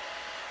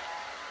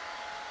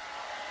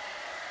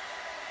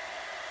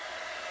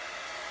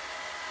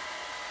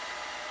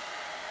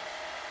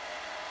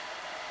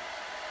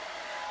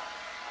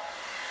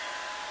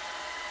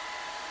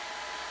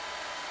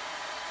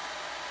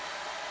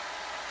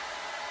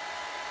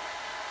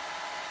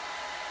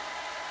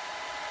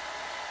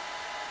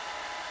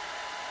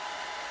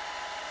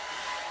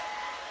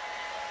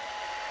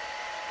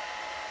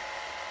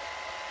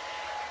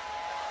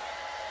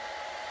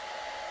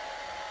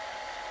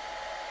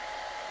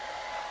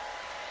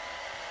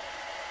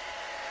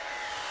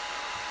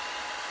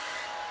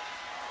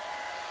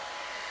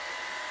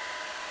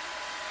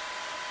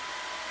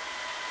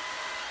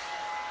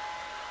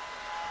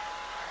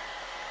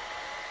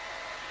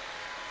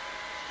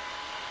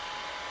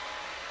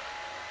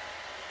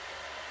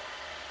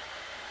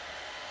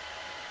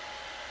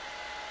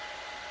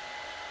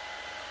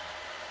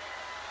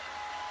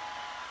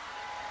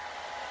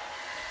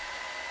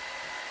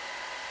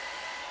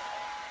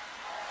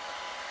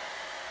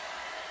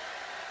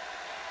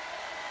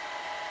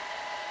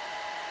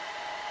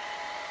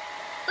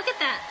 Look at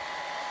that.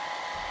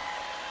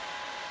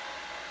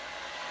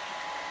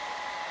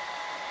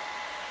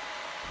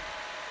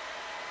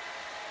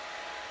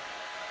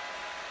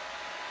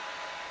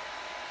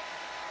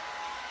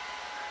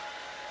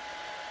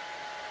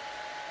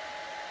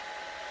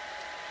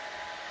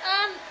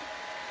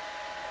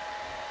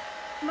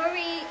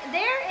 Marie,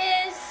 there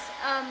is,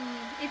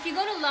 if you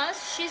go to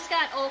Lust, she's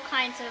got all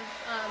kinds of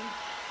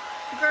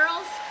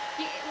girls.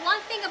 One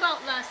thing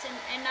about Lust,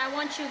 and I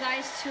want you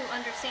guys to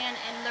understand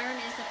and learn,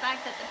 is the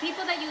fact that the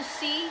people that you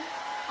see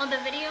on the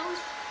videos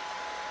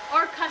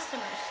are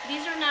customers.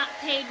 These are not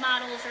paid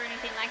models or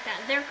anything like that.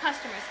 They're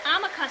customers.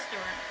 I'm a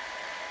customer.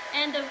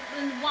 And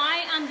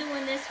why I'm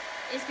doing this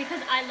is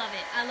because I love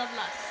it. I love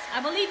Lust.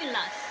 I believe in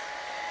Lust.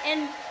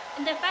 And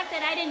the fact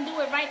that I didn't do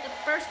it right the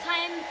first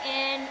time,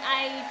 and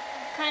I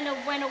kind of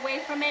went away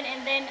from it,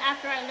 and then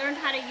after I learned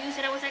how to use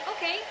it, I was like,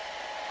 okay,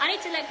 I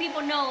need to let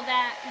people know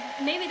that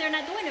maybe they're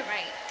not doing it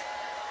right.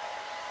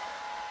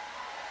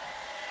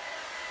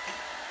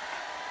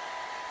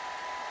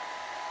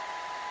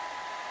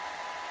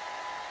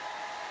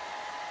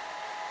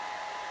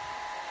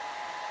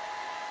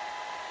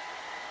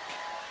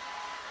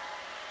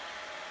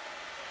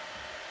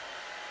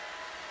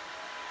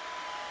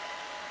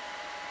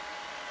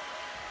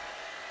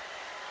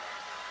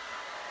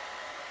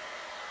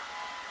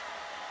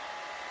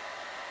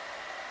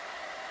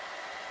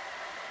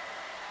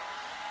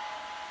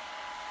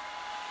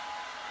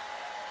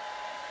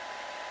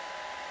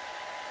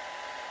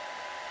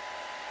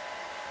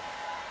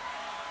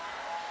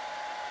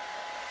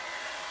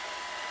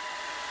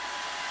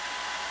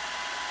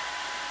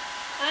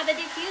 The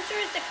diffuser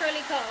is the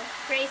Curly Co,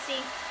 Gracie.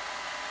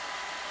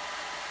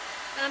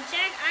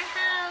 Jack, I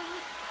have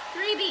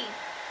 3B.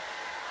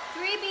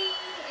 3B,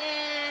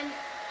 and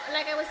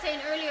like I was saying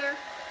earlier,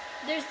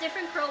 there's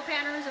different curl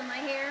patterns on my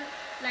hair.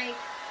 Like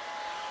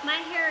my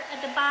hair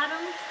at the bottom,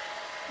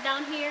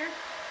 down here,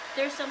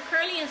 there's some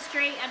curly and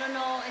straight. I don't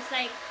know, it's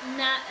like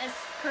not as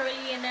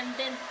curly, and then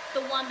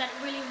the one that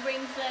really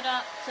rings it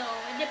up. So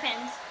it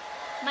depends.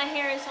 My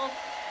hair is all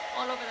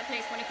over the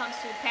place when it comes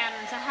to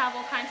patterns. I have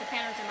all kinds of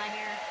patterns in my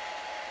hair.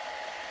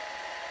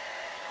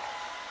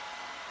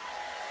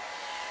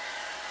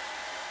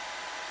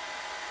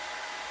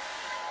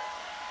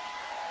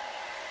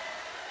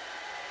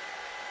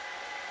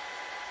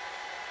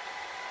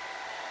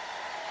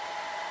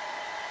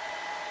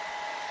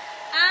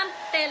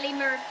 Telly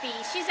Murphy.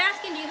 She's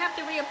asking, do you have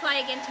to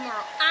reapply again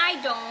tomorrow? I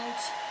don't.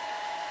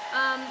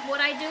 What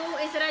I do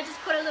is that I just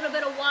put a little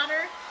bit of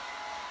water.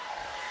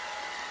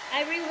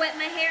 I re-wet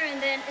my hair,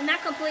 and then, and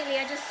not completely,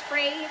 I just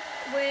spray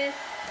with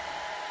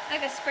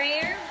like a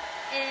sprayer,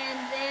 and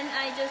then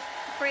I just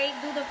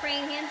do the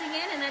praying hands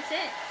again, and that's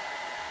it.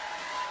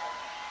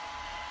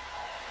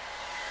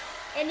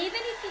 And even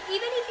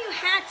if you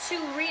had to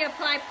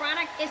reapply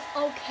product, it's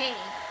okay.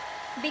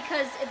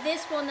 Because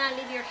this will not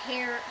leave your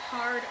hair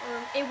hard, or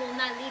it will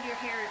not leave your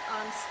hair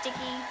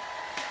sticky.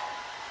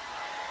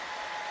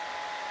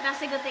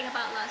 That's a good thing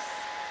about Lust.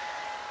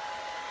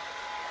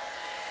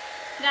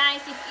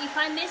 Guys, if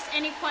I miss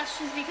any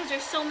questions, because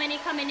there's so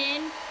many coming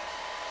in,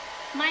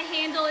 my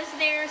handle is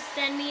there.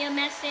 Send me a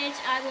message.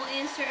 I will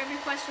answer every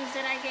question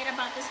that I get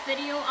about this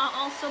video.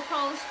 I'll also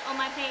post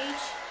on my page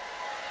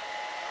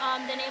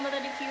the name of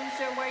the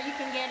diffuser, where you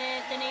can get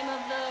it, the name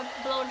of the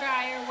blow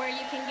dryer, where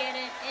you can get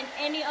it, and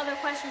any other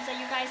questions that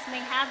you guys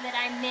may have that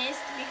I missed,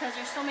 because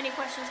there's so many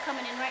questions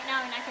coming in right now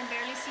and I can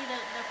barely see the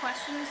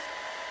questions.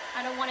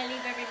 I don't want to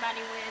leave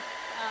everybody with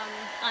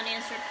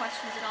unanswered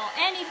questions at all.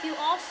 And if you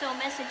also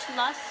message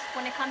Lust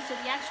when it comes to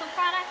the actual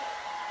product,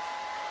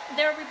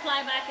 they'll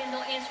reply back and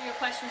they'll answer your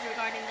questions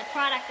regarding the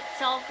product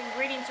itself,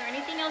 ingredients, or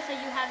anything else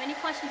that you have, any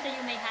questions that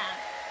you may have.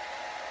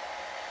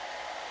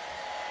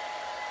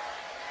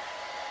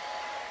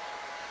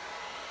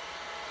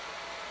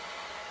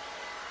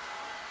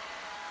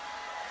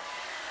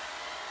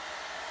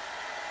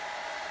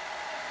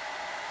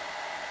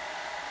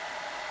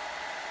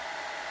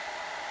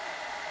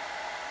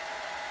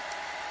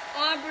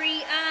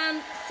 Aubrey,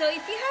 so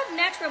if you have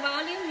natural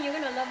volume, you're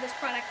gonna love this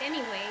product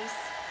anyways.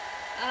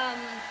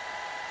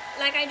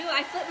 Like I do,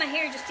 I flip my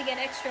hair just to get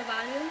extra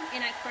volume,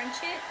 and I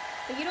crunch it,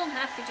 but you don't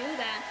have to do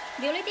that.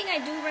 The only thing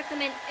I do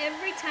recommend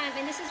every time,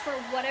 and this is for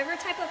whatever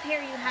type of hair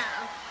you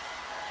have,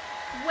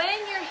 when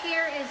your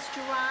hair is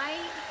dry,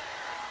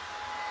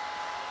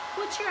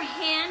 put your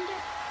hand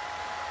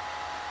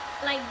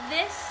like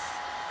this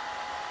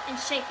and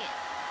shake it,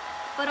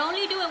 but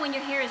only do it when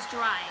your hair is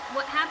dry.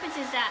 What happens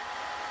is that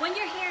when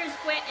your hair is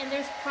wet and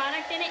there's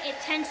product in it, it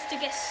tends to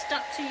get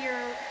stuck to your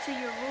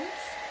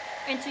roots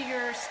and to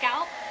your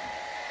scalp,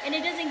 and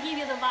it doesn't give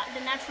you the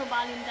natural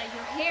volume that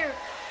your hair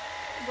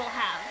will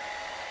have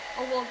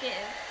or will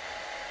give.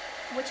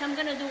 Which I'm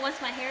gonna do once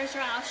my hair is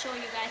dry. I'll show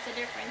you guys the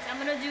difference. I'm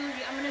gonna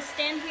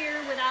stand here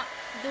without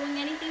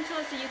doing anything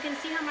to it, so you can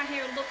see how my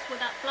hair looks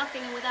without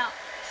fluffing and without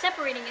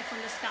separating it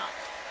from the scalp.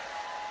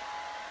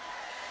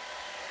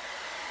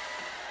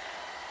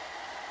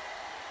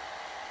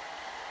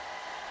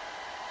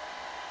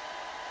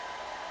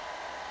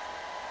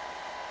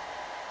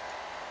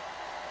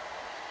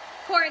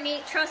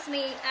 Courtney, trust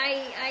me,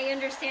 I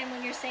understand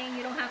when you're saying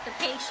you don't have the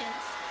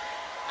patience.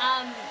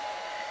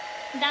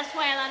 That's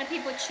why a lot of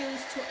people choose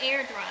to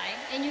air dry,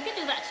 and you can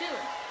do that too.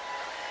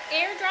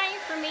 Air drying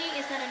for me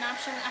is not an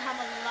option. I have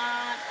a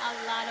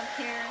lot of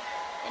hair,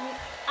 and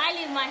I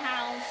leave my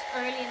house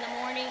early in the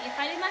morning. If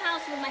I leave my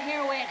house with my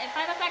hair wet, at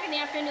 5 o'clock in the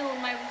afternoon,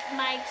 my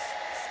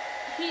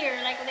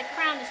hair, like the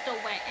crown, is still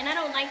wet, and I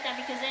don't like that,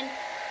 because then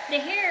the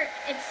hair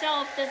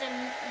itself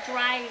doesn't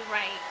dry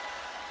right.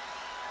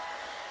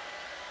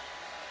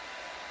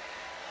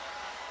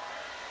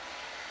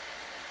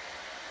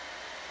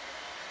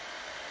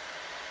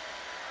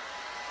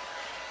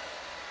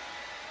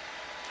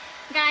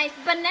 Guys,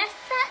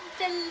 Vanessa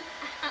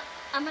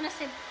I'm gonna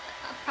say,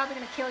 I'm probably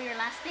gonna kill your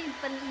last name.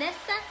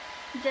 Vanessa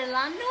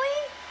Delaney.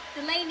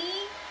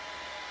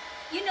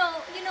 You know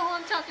who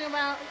I'm talking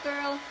about,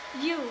 girl.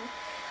 You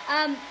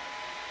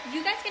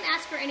guys can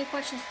ask her any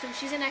questions too.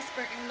 She's an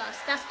expert in Lust.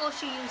 That's all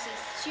she uses.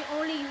 She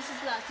only uses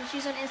Lust, and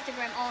she's on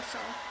Instagram also.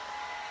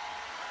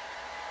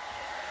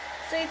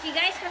 So if you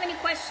guys have any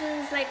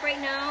questions, like right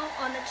now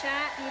on the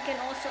chat, you can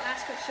also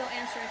ask her. She'll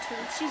answer it too.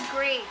 She's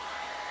great.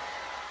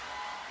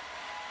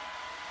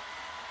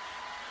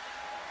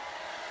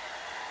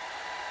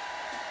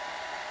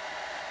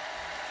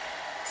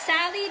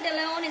 Sally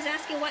DeLeon is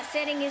asking what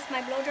setting is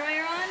my blow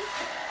dryer on.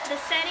 The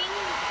setting,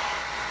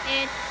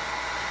 it's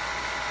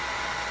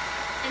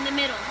in the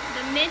middle,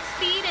 the mid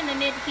speed and the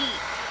mid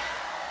heat.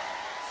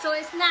 So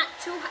it's not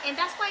too high, and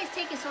that's why it's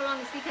taking so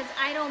long, is because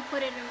I don't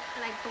put it in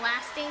like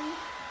blasting.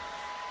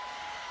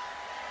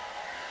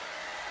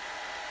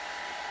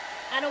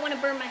 I don't want to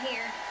burn my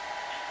hair.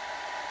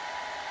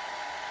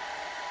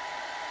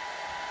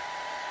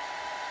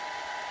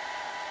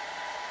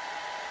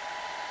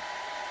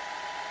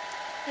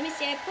 Let me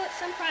see, I put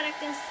some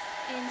product in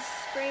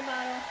spray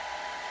bottle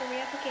for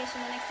reapplication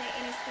the next day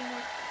and it's been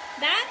work.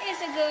 That is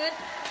a good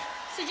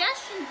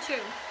suggestion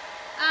too.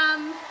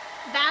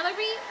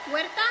 Valerie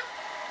Huerta,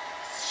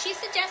 she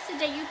suggested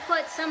that you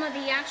put some of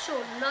the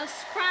actual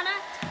Lust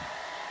product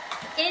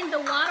in the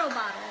water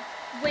bottle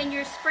when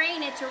you're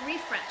spraying it to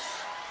refresh.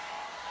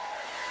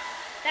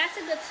 That's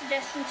a good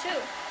suggestion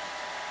too.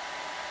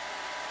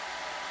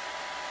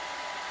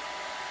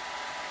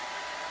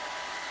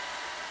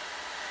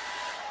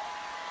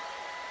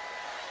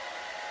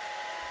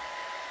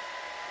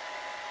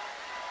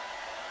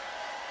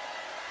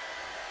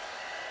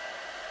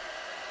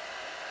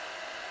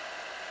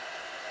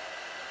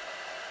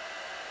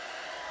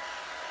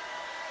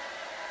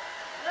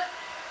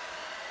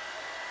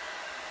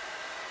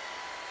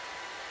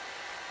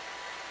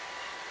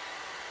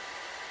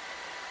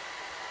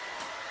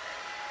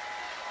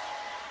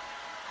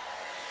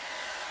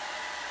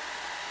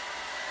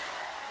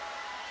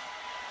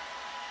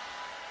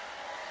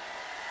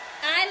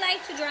 I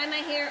like to dry my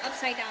hair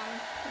upside down.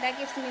 That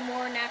gives me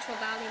more natural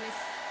voluminess.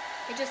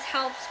 It just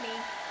helps me.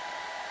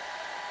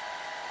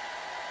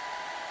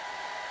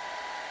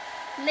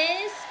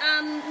 Liz,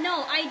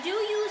 no, I do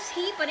use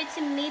heat, but it's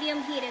in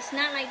medium heat. It's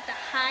not like the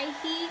high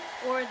heat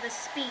or the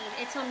speed.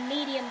 It's on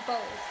medium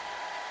both.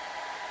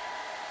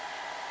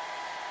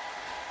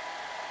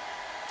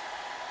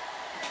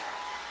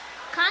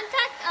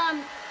 Contact,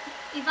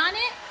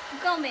 Ivane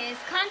Gomez,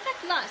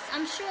 contact Lust.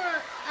 I'm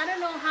sure, I don't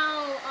know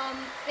how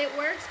it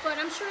works, but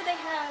I'm sure they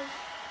have,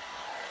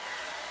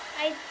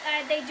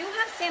 they do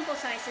have sample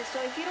sizes.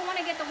 So if you don't want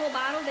to get the whole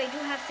bottle, they do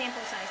have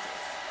sample sizes.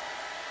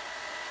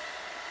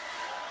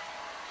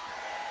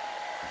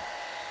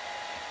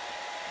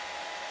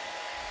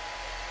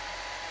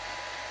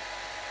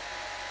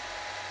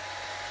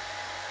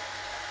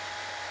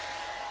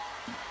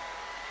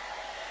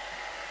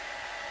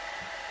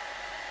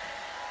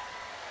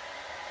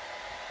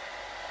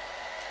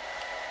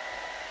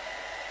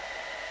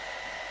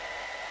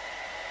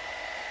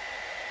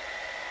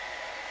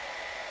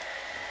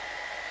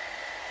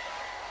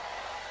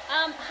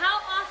 How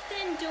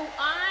often do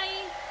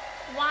I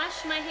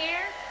wash my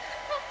hair?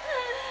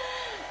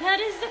 That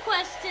is the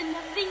question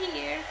of the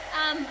year.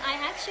 I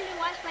actually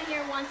wash my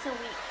hair once a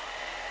week.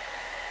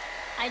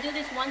 I do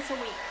this once a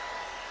week.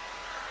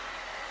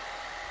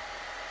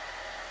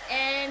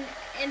 And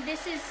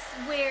this is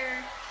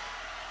where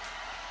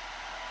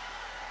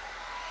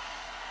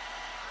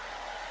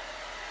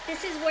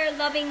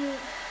loving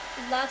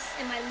Lust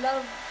and my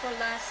love for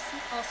Lust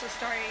also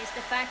started, is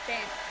the fact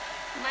that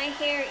my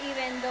hair,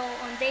 even though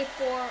on day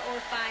 4 or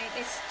 5,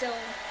 it's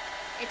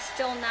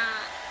still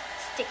not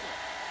sticky.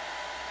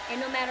 And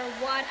no matter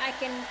what, I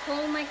can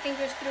comb my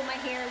fingers through my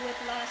hair with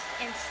Lust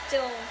and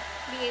still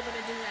be able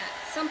to do that.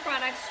 Some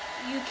products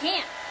you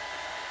can't.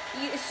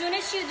 As soon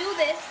as you do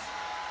this,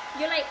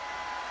 you're like,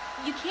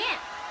 you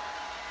can't.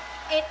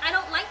 I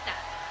don't like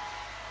that.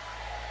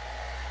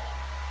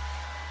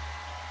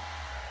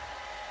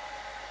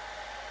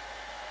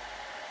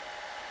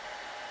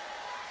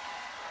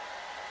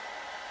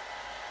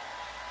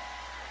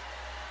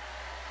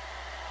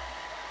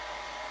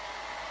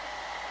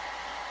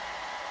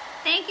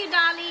 Thank you,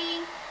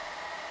 Dolly.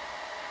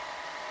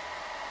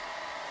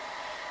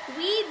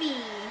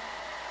 Weavy,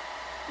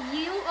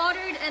 you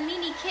ordered a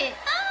mini kit.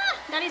 Ah,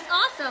 that is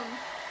awesome.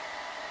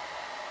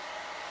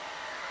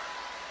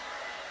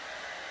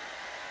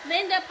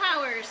 Linda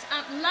Powers,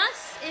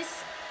 Lust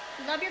is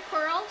Love Your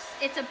Curls.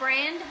 It's a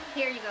brand.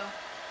 Here you go.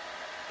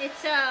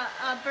 It's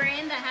a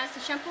brand that has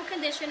the shampoo,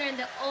 conditioner, and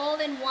the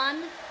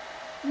all-in-one,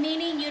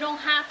 meaning you don't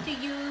have to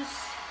use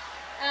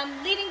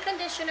leave-in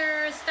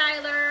conditioner,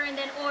 styler, and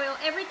then oil.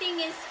 Everything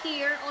is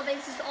here. Oh,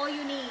 this is all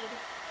you need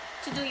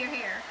to do your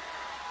hair.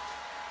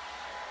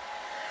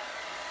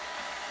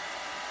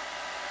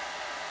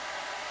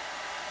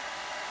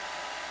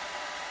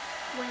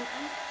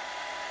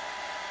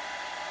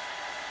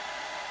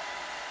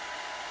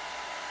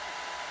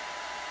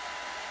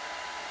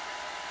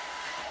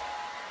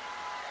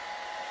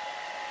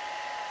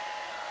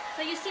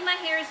 So you see my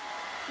hair is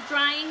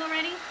drying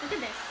already? Look at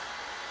this.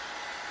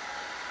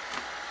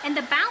 And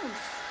the bounce.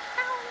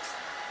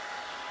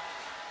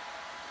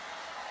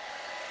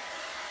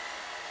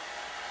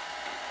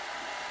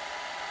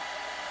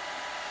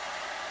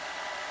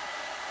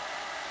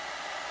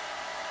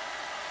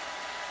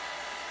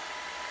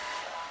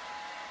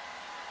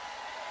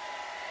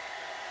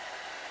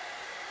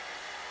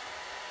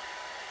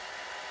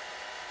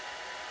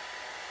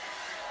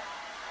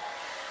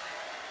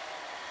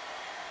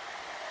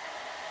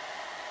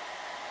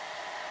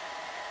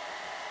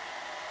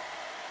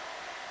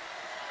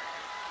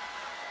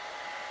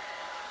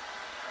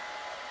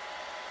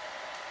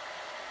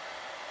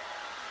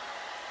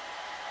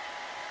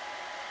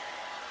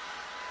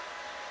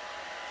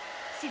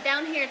 See,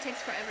 down here it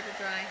takes forever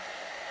to dry.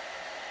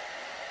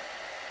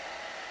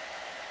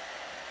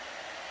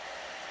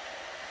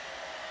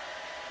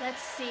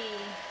 Let's see.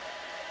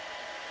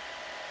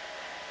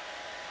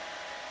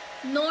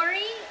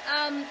 Nori,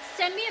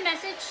 send me a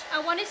message. I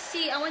want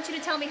you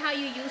to tell me how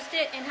you used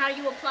it and how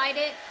you applied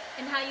it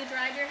and how you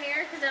dried your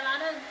hair, because a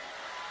lot of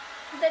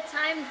the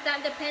times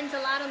that depends a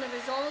lot on the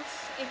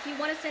results. If you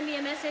want to send me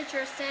a message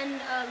or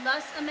send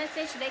Lus a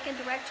message, they can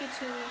direct you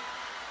to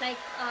like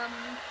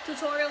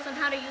tutorials on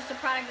how to use the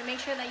product to make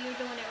sure that you're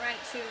doing it right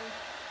too.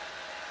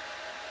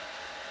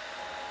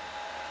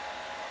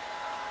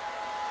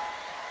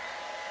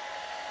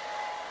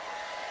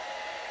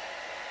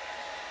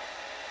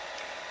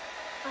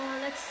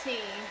 Let's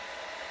see.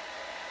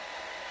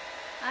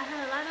 I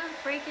had a lot of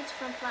breakage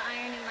from flat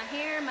ironing my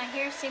hair. My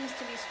hair seems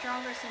to be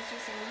stronger since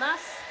using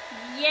Lus.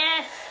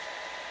 Yes!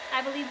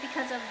 I believe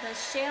because of the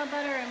shea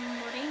butter and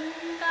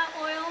moringa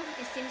oil,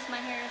 it seems my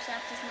hair is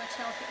just as much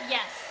healthier.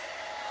 Yes,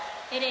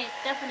 it is,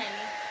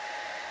 definitely.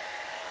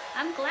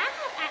 I'm glad.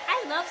 I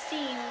love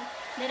seeing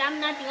that I'm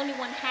not the only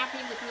one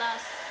happy with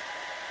Lus.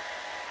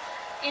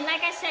 And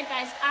like I said,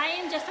 guys, I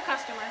am just a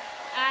customer.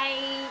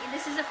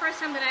 This is the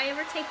first time that I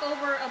ever take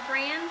over a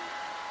brand.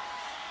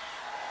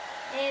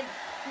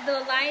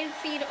 The live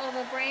feed of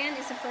a brand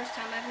is the first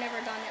time. I've never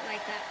done it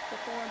like that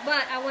before.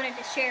 But I wanted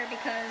to share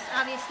because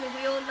obviously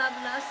we all love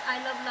Lus. I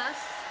love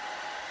Lus.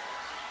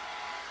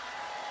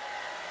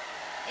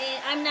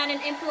 I'm not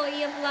an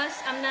employee of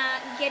Lus. I'm not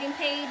getting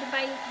paid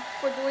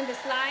for doing this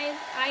live.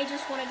 I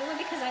just want to do it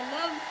because I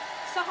love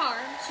Sahar.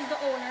 She's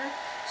the owner.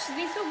 She's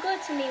been so good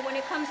to me when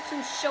it comes to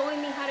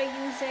showing me how to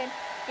use it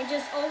and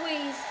just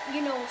always, you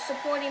know,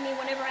 supporting me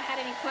whenever I had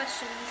any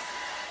questions.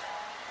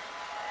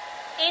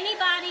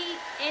 Anybody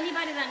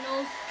that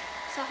knows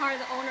Sahar,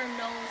 the owner,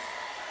 knows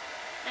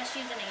that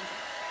she's an angel.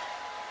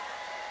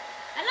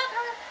 I love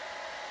her.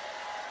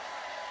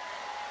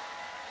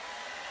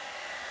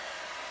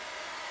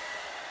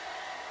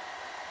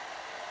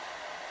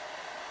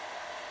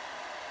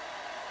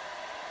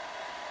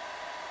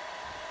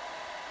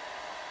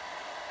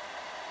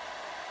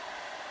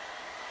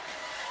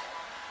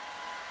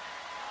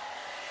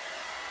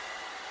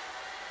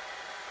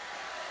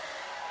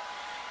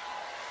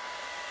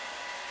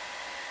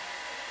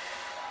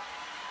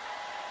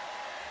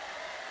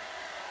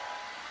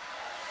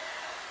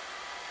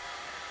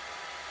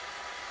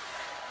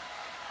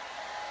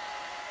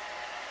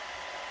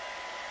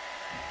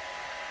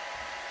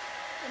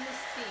 Let me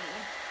see.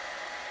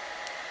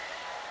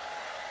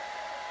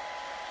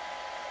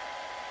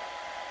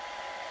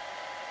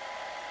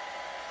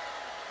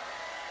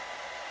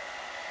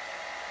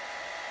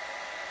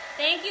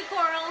 Thank you,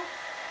 Coral.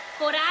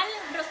 Coral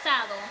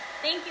Rosado.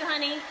 Thank you,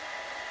 honey.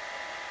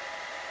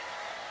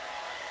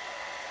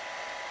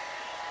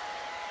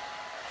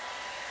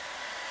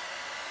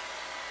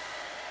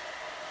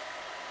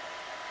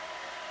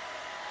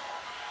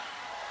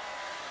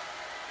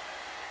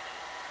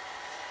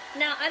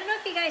 Now, I don't know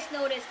if you guys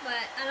noticed, but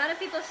a lot of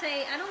people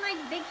say, I don't like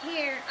big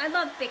hair. I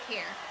love big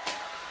hair.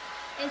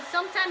 And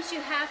sometimes you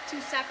have to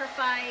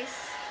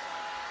sacrifice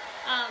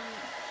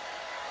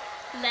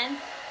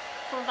length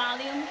for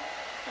volume.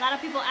 A lot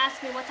of people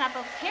ask me what type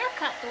of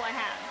haircut do I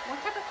have?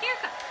 What type of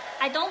haircut?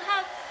 I don't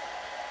have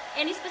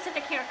any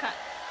specific haircut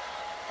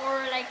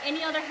or like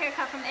any other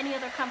haircut from any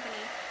other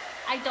company.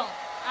 I don't.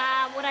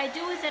 What I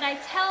do is that I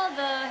tell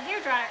the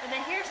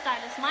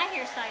hairstylist, my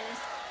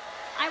hairstylist,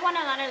 I want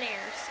a lot of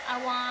layers. I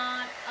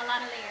want a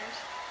lot of layers.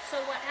 So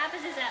what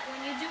happens is that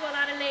when you do a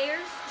lot of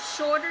layers,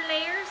 shorter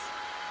layers,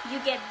 you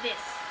get this.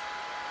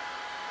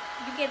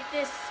 You get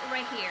this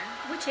right here,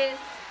 which is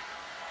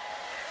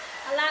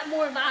a lot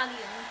more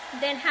volume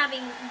than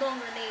having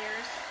longer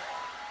layers.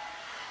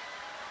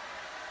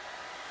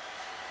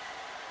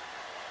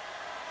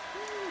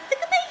 Look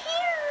at my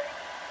hair!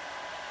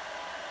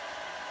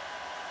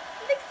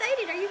 I'm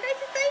excited. Are you guys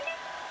excited?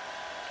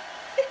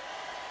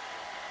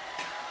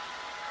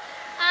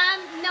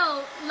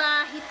 No,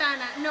 La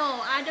Gitana. No,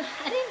 I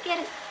didn't get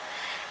it.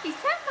 Is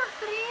that my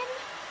friend?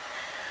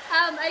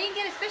 I didn't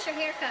get a special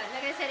haircut.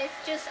 Like I said, it's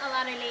just a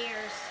lot of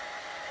layers.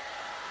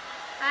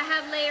 I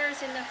have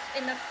layers in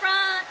the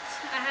front.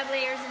 I have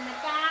layers in the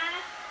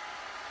back.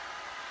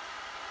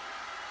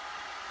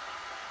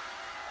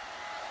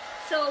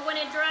 So when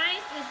it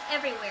dries, it's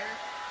everywhere.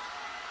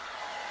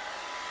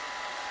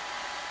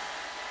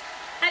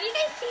 Have you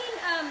guys seen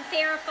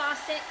Farrah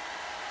Fawcett?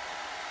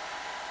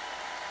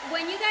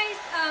 When you guys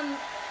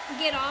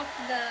get off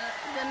the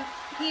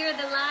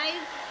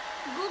live,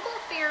 Google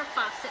Farrah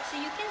Fawcett so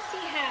you can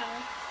see how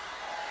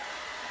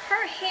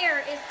her hair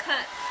is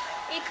cut.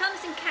 It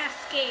comes in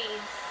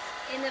cascades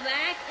in the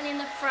back and in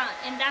the front,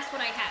 and that's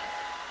what I have.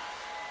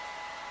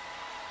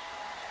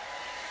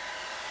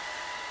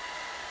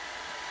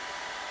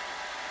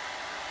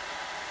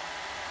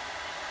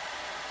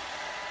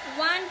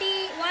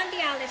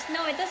 Wandy Alice,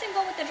 no, it doesn't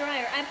go with the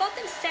dryer. I bought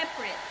them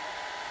separate.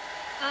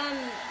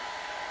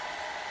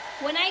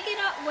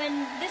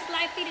 When this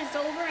live feed is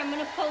over, I'm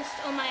gonna post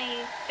on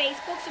my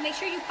Facebook, so make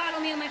sure you follow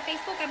me on my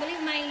Facebook. I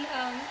believe my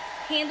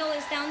handle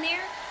is down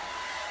there.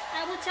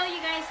 I will tell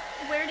you guys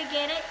where to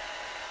get it.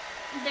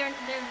 They're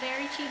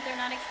very cheap, they're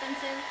not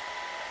expensive,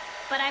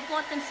 but I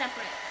bought them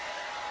separate.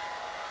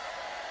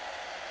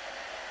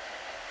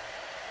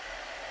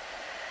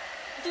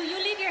 do you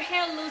leave your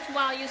hair loose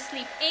while you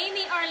sleep?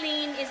 Amy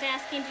Arlene is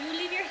asking, do you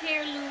leave your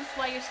hair loose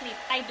while you sleep?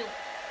 I do.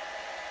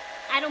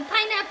 I don't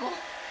pineapple,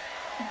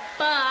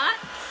 but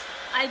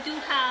I do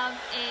have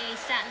a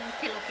satin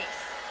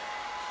pillowcase.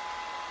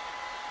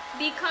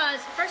 Because,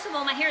 first of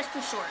all, my hair is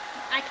too short.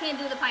 I can't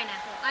do the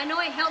pineapple. I know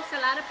it helps a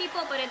lot of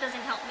people, but it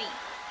doesn't help me.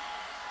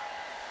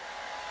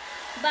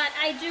 But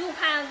I do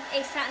have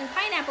a satin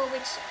pineapple,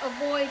 which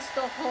avoids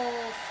the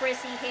whole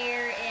frizzy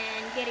hair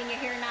and getting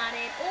your hair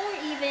knotted. Or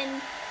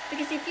even,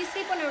 because if you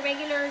sleep on a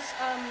regular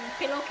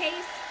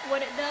pillowcase,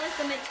 what it does,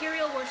 the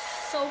material will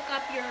soak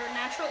up your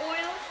natural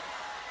oils.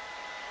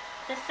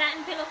 The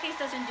satin pillowcase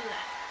doesn't do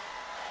that.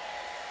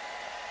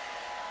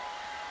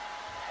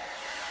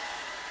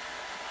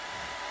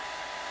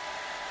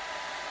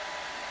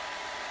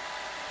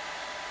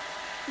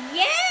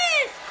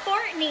 Yes,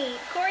 Courtney.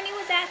 Courtney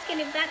was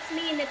asking if that's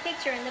me in the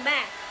picture in the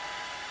back.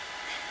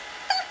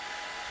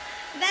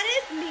 That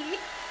is me.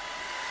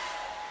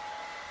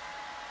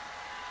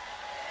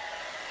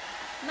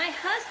 My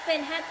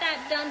husband had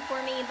that done for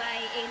me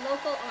by a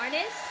local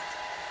artist.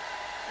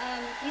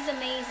 He's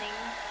amazing.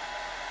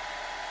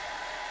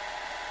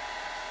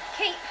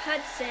 Kate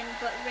Hudson,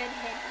 but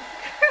redhead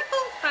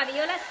girl.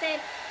 Fabiola said,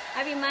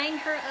 I remind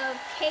her of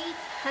Kate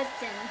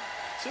Hudson.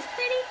 She's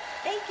pretty.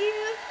 Thank you.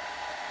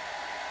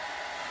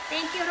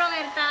 Thank you,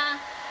 Roberta.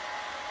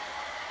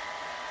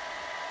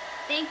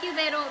 Thank you,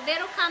 Vero.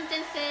 Vero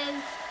Compton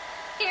says,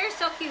 hair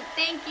so cute.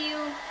 Thank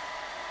you.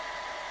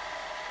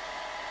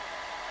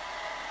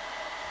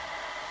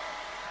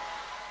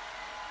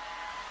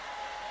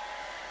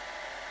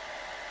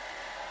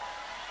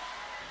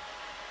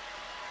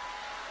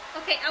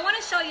 Okay, I want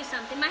to show you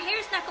something. My hair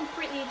is not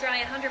completely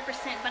dry 100%,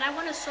 but I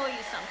want to show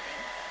you something.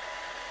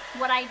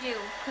 What I do,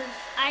 because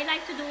I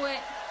like to do it.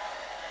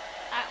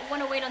 I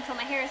want to wait until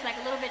my hair is like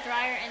a little bit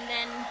drier, and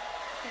then,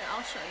 here,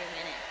 I'll show you a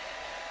minute.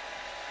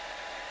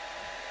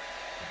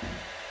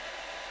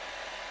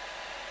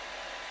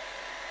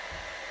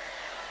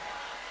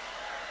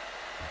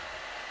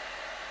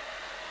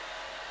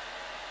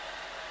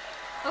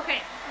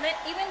 Okay,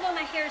 even though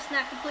my hair is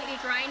not completely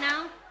dry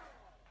now,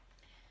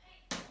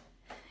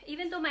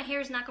 even though my hair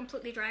is not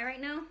completely dry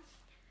right now,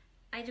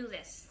 I do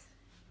this.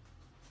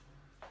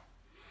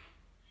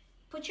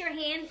 Put your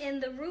hand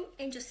in the root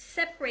and just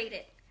separate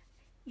it.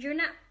 You're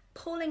not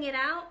pulling it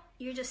out,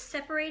 you're just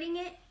separating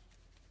it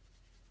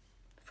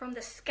from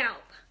the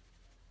scalp.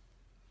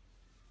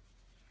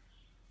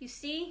 You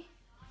see?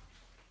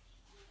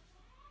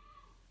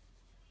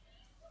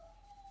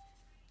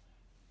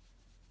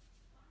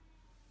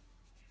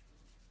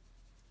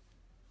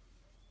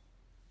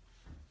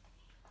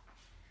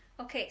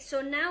 Okay,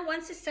 so now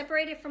once it's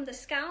separated from the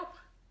scalp,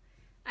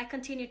 I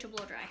continue to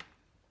blow dry.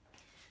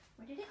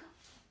 Where did it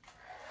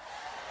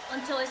go?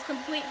 Until it's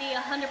completely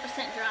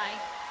 100% dry.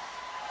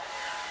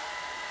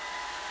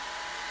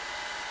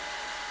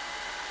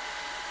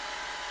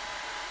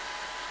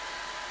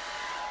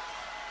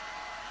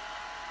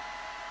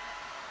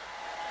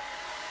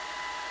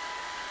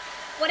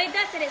 What it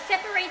does is it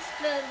separates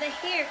the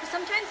hair. Because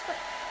sometimes,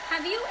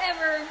 have you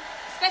ever,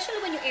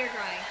 especially when you air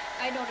dry,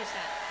 I noticed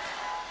that.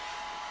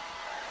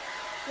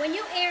 When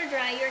you air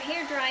dry, your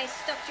hair dries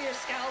stuck to your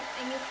scalp,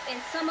 and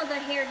some of the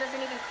hair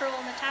doesn't even curl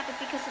on the top. It's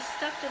because it's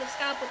stuck to the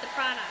scalp with the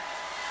product.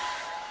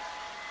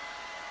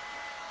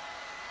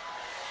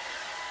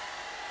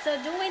 So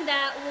doing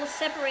that will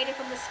separate it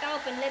from the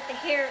scalp and let the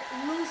hair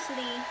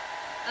loosely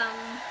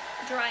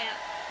dry up.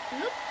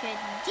 Look at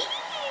this.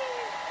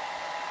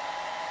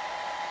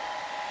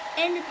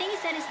 And the thing is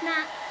that it's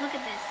not, look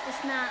at this,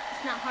 it's not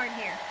hard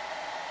hair.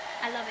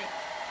 I love it.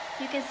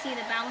 You can see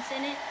the bounce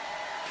in it.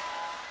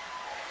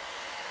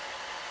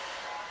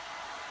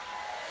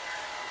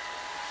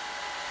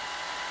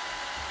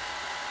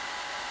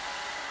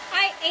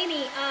 Hi,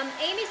 Amy.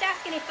 Amy's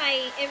asking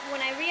if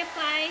when I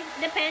reapply,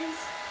 depends.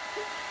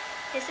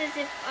 It says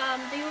if,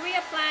 do you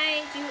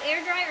reapply, do you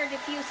air dry or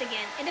diffuse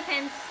again? It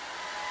depends.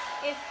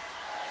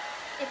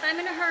 If I'm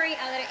in a hurry,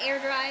 I let it air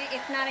dry.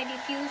 If not, I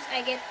diffuse.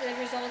 I get the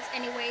results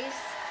anyways.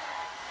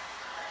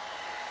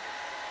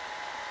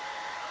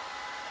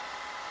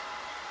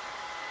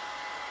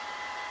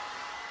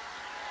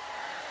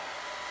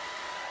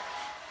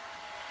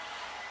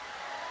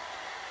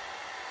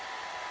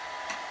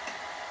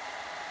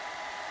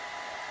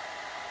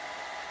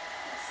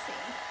 Let's see.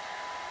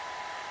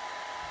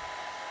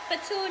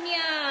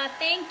 Petunia,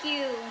 thank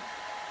you.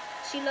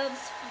 She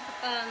loves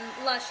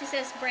Lush. She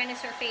says brand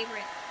is her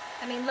favorite.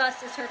 I mean,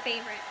 Lush is her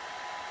favorite.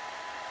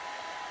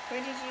 Where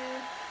did you...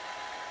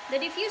 The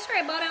diffuser,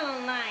 I bought it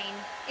online.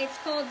 It's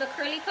called the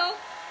Curly Co.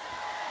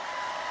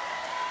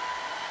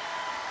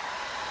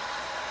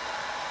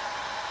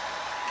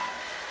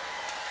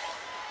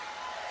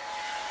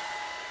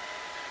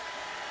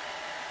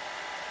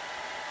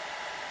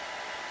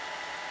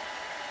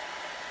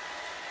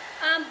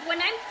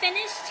 When I'm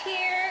finished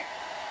here,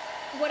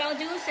 what I'll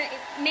do is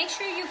make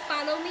sure you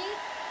follow me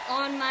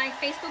on my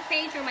Facebook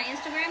page or my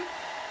Instagram.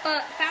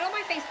 But follow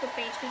my Facebook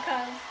page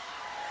because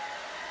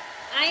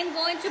I am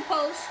going to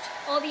post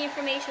all the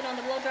information on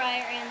the blow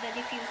dryer and the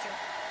diffuser.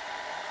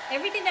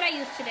 Everything that I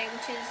used today,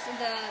 which is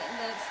the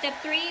step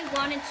 3,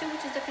 1, and 2,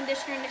 which is the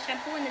conditioner and the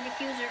shampoo, and the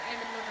diffuser and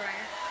the blow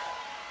dryer.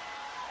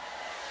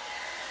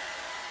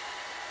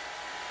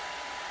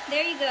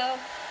 There you go.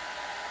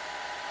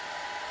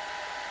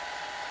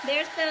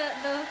 There's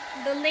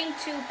the link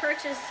to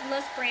purchase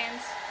Lust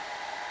brands.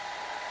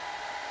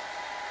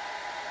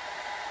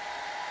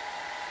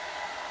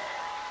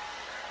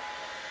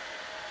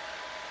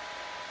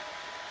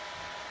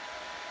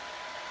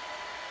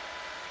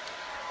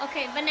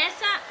 Okay,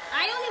 Vanessa,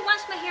 I only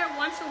wash my hair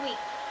once a week.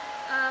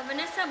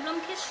 Vanessa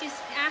Blumkiss, she's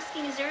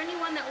asking, is there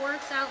anyone that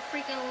works out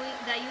frequently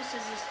that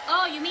uses this?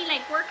 Oh, you mean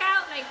like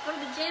workout? Like go to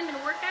the gym and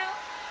work out?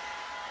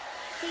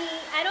 See,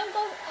 I don't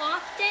go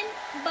often,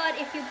 but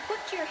if you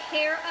put your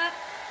hair up,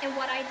 and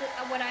what I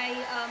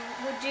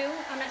would do,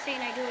 I'm not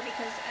saying I do it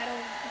because I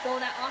don't go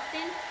that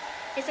often,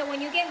 is that when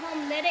you get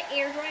home, let it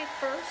air dry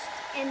first,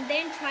 and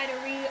then try to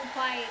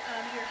reapply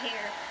your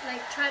hair.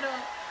 Like try to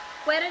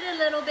wet it a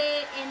little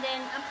bit and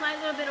then apply a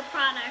little bit of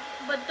product,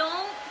 but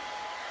don't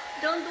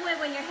do it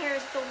when your hair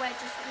is still wet.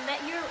 Just let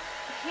your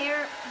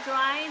hair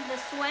dry the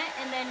sweat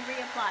and then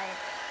reapply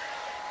it.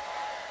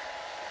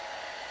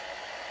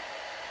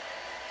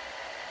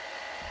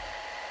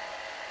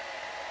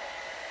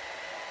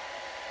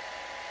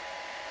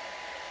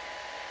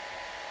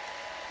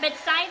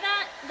 Beside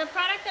that, the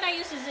product that I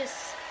use is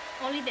this,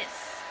 only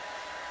this.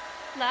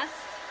 Lust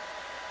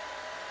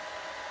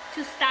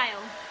to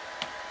Style.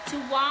 To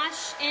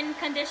wash and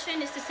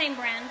condition is the same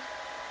brand.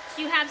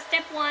 So you have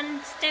step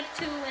 1, step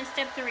 2, and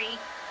step 3.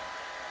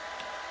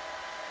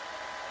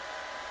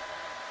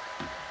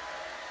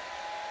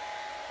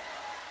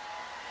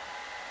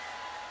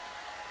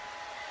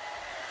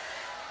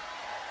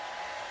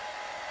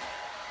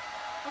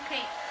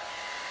 Okay.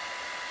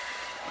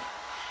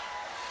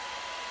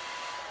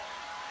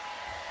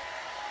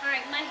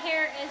 Alright, my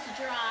hair is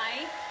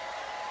dry.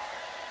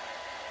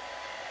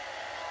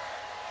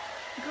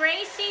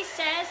 Gracie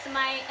says,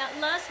 my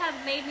Lust have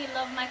made me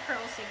love my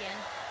curls again.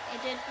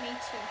 It did me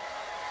too.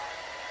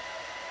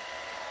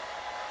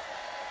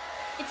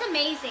 It's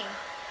amazing.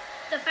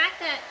 The fact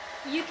that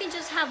you can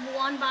just have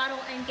one bottle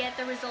and get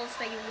the results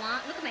that you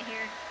want. Look at my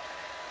hair.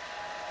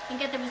 And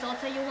get the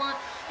results that you want.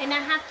 And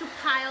not have to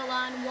pile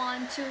on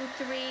 1, 2,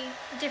 3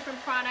 different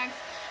products.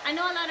 I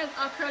know a lot of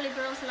curly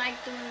girls like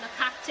doing the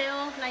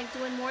cocktail, like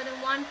doing more than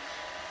one.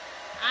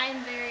 I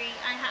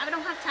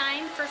don't have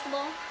time, first of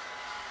all.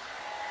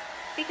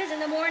 Because in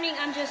the morning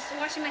I'm just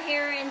washing my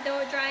hair and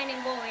drying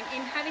and going,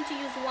 and having to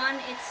use one,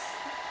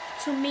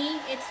 to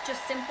me it's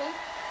just simple.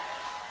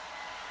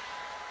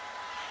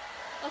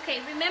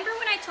 Okay, remember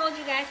when I told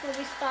you guys when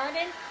we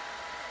started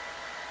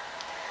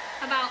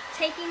about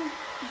taking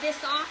this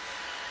off?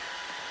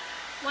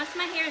 Once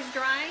my hair is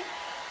dry,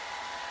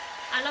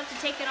 I love to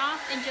take it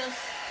off and just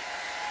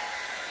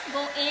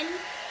go in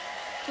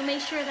to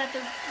make sure that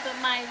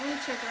my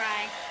roots are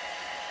dry.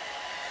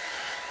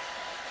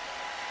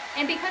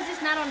 And because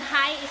it's not on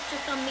high, it's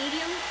just on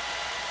medium,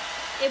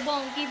 it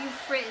won't give you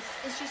frizz.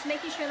 It's just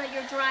making sure that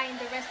you're drying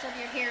the rest of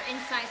your hair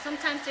inside.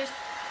 Sometimes there's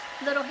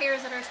little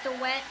hairs that are still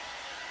wet.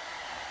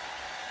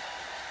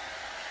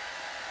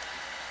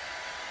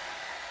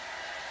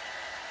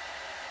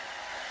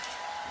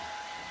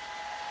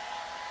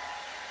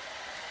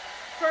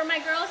 For my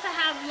girls that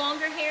have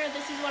longer hair,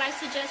 this is what I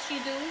suggest you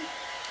do,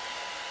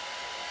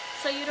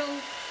 so you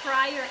don't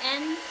fry your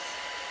ends.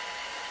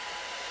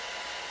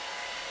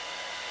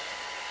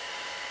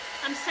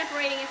 I'm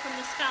separating it from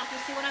the scalp. You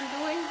see what I'm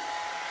doing?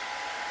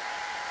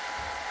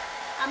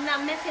 I'm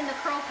not missing the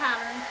curl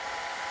pattern.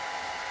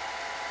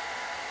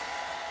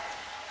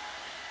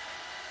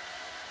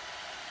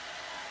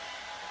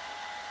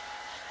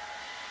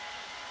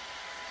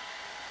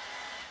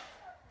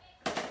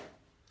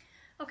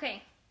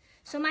 Okay,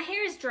 so my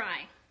hair is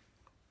dry.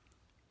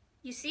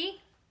 You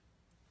see?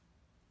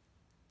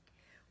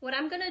 What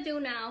I'm gonna do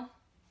now,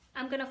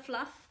 I'm gonna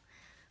fluff.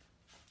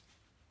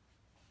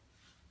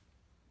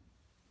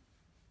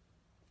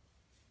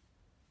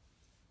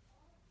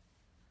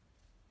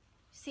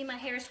 See, my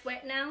hair is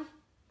wet now.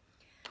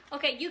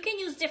 Okay, you can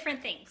use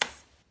different things.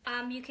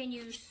 You can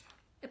use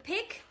a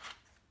pick.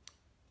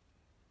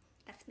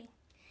 That's me.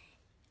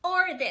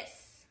 Or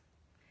this.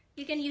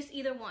 You can use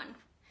either one.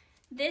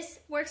 This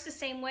works the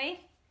same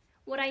way.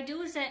 What I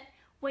do is that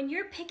when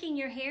you're picking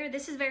your hair,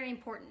 this is very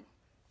important.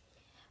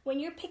 When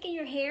you're picking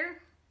your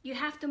hair, you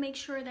have to make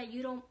sure that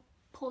you don't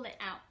pull it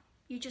out.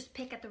 You just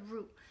pick at the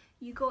root.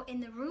 You go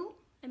in the root,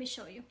 let me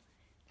show you,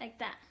 like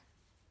that.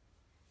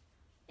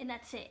 And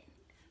that's it.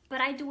 But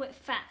I do it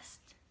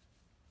fast.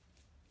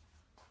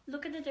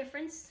 Look at the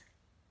difference.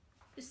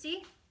 You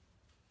see?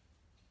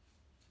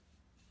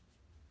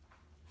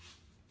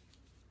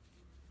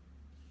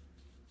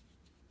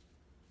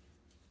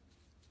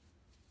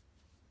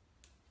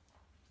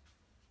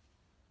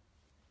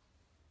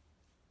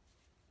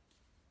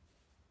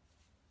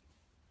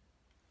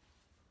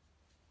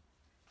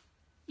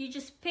 You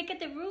just pick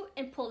at the root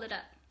and pull it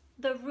up.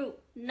 The root,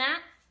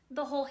 not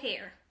the whole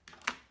hair.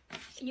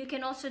 You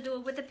can also do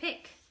it with the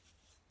pick.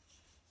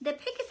 The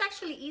pick is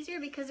actually easier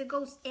because it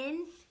goes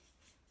in.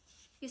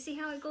 You see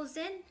how it goes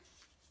in?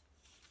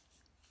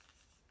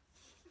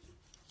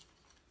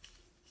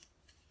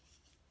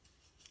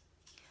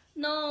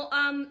 No,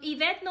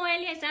 Yvette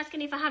Noelia is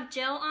asking if I have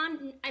gel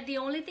on. The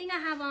only thing I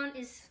have on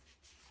is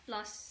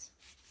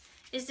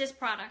this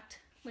product,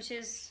 which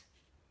is,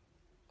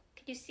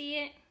 can you see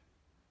it?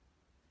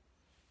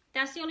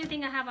 That's the only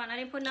thing I have on. I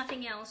didn't put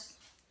nothing else.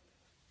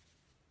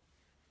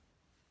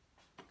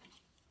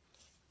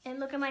 And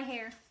look at my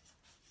hair.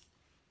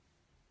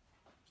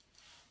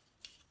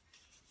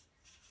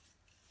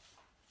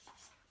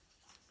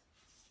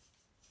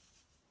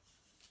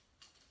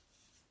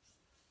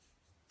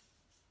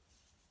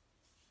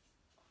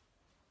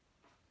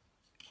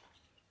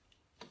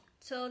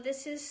 So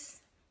this is,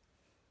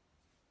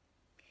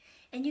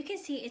 and you can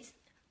see it's,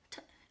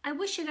 I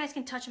wish you guys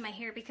can touch my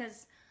hair,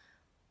 because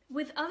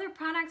with other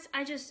products,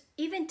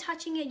 even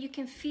touching it, you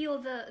can feel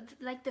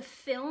the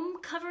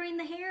film covering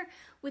the hair.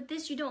 With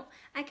this, you don't.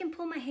 I can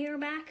pull my hair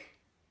back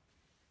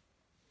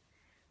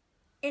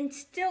and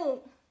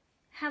still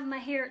have my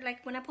hair,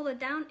 like when I pull it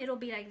down, it'll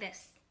be like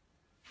this.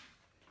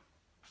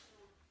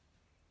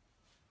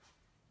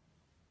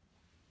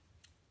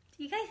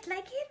 Do you guys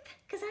like it?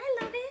 Because I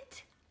love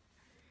it.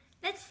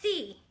 Let's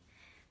see.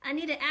 I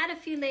need to add a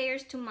few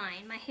layers to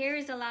mine. My hair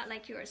is a lot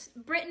like yours.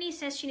 Brittany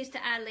says she needs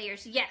to add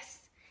layers. Yes,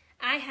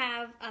 I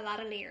have a lot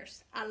of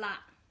layers, a lot.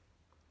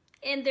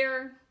 And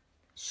they're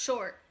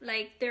short,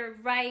 like they're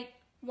right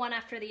one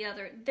after the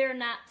other. They're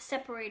not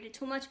separated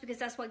too much because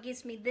that's what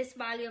gives me this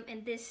volume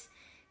and this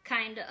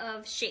kind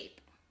of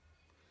shape.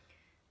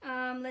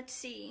 Let's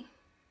see.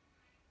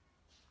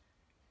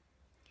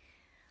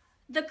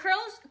 The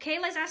curls,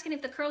 Kayla's asking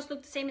if the curls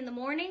look the same in the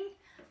morning.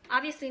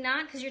 Obviously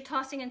not, because you're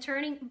tossing and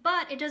turning,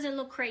 but it doesn't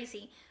look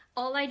crazy.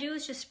 All I do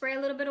is just spray a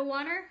little bit of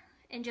water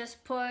and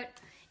just put,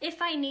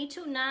 if I need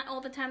to, not all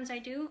the times I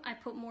do, I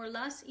put more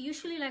less.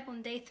 Usually like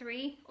on day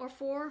 3 or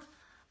 4,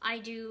 I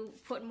do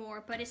put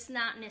more, but it's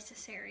not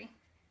necessary.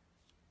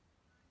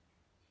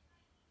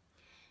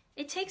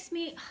 It takes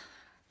me,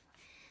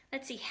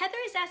 let's see, Heather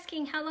is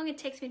asking how long it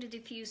takes me to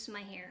diffuse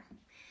my hair.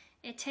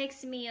 It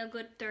takes me a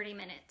good 30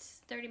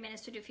 minutes. 30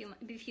 minutes to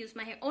diffuse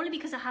my hair, only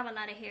because I have a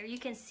lot of hair. You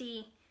can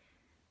see.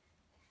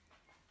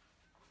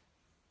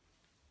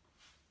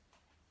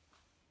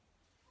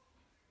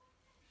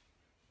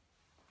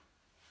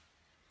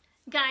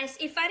 Guys,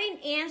 if I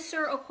didn't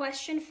answer a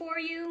question for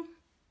you,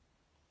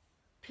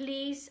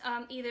 please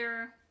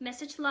either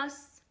message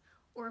Lus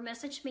or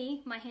message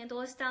me. My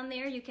handle is down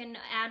there. You can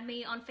add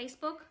me on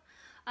Facebook.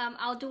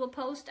 I'll do a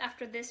post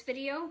after this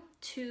video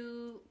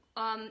to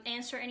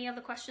answer any of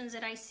the questions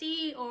that I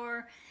see,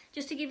 or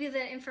just to give you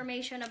the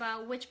information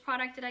about which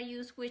product did I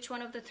use, which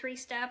one of the 3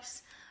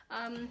 steps.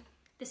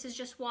 This is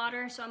just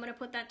water, so I'm going to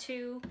put that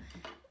too.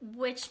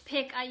 Which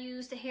pick I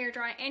use to hair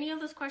dry. Any of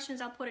those questions,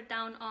 I'll put it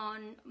down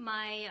on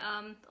my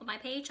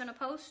page on a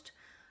post.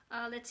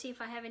 Let's see if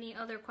I have any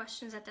other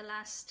questions at the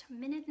last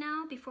minute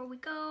now before we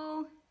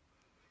go.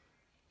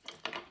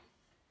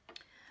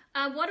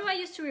 What do I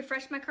use to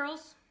refresh my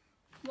curls?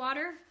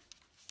 Water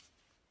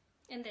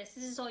and this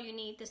is all you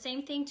need. The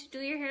same thing to do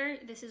your hair.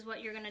 This is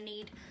what you're gonna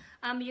need.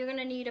 You're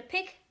gonna need a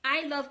pick.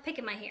 I love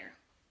picking my hair.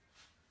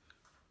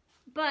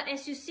 But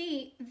as you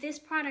see, this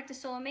product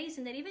is so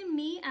amazing that even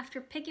me, after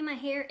picking my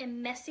hair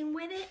and messing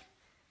with it,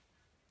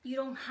 you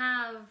don't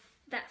have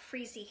that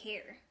frizzy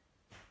hair.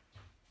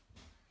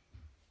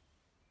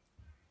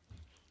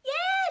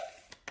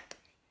 Yes!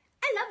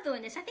 I love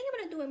doing this. I think I'm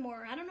going to do it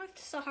more. I don't know if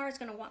Sahara's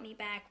going to want me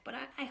back, but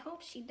I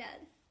hope she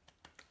does.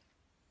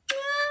 Oh,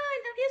 I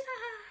love you,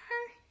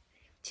 Sahara.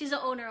 She's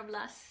the owner of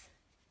Lus.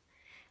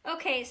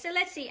 Okay, so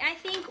let's see. I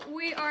think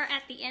we are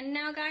at the end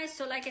now, guys.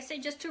 So like I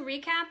said, just to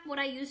recap what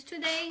I used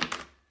today,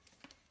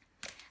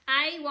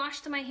 I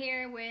washed my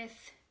hair with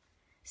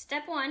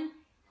step 1.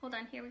 Hold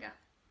on, here we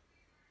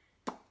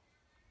go.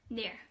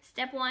 There,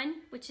 step 1,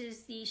 which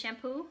is the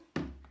shampoo.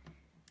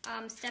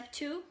 Step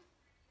 2,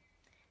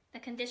 the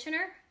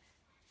conditioner.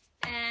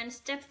 And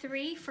step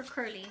 3 for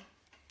curly.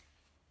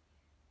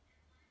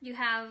 You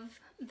have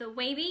the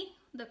wavy,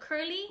 the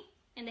curly,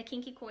 and the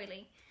kinky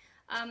coily.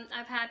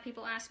 I've had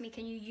people ask me,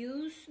 can you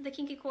use the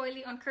kinky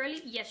coily on curly?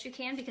 Yes, you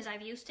can, because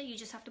I've used it. You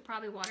just have to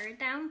probably water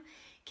it down.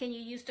 Can you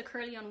use the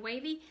curly on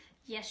wavy?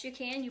 Yes, you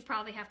can. You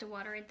probably have to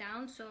water it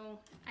down. So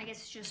I guess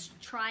it's just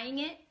trying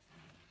it.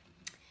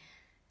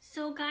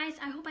 So guys,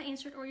 I hope I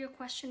answered all your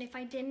questions. If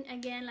I didn't,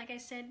 again, like I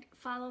said,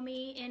 follow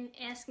me and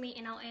ask me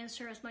and I'll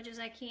answer as much as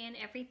I can,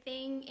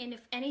 everything. And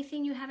if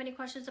anything, you have any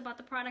questions about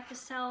the product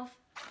itself,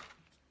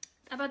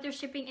 about their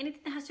shipping,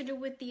 anything that has to do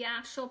with the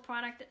actual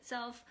product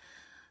itself,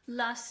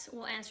 Lus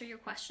will answer your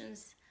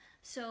questions.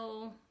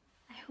 So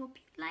I hope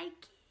you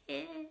like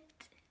it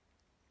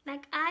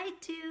like I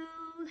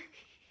do.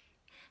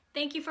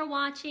 Thank you for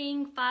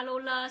watching. Follow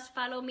Lus,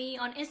 follow me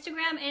on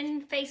Instagram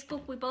and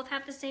Facebook. We both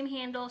have the same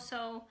handle.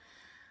 So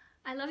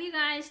I love you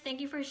guys. Thank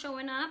you for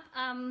showing up.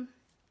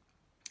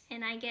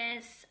 And I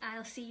guess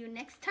I'll see you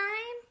next time.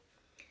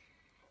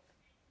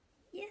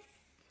 Yes.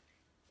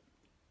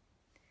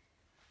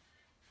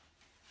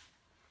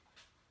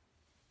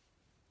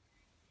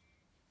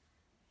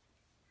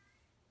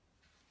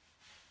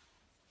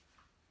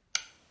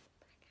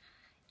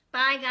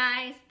 Bye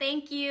guys.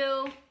 Thank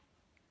you.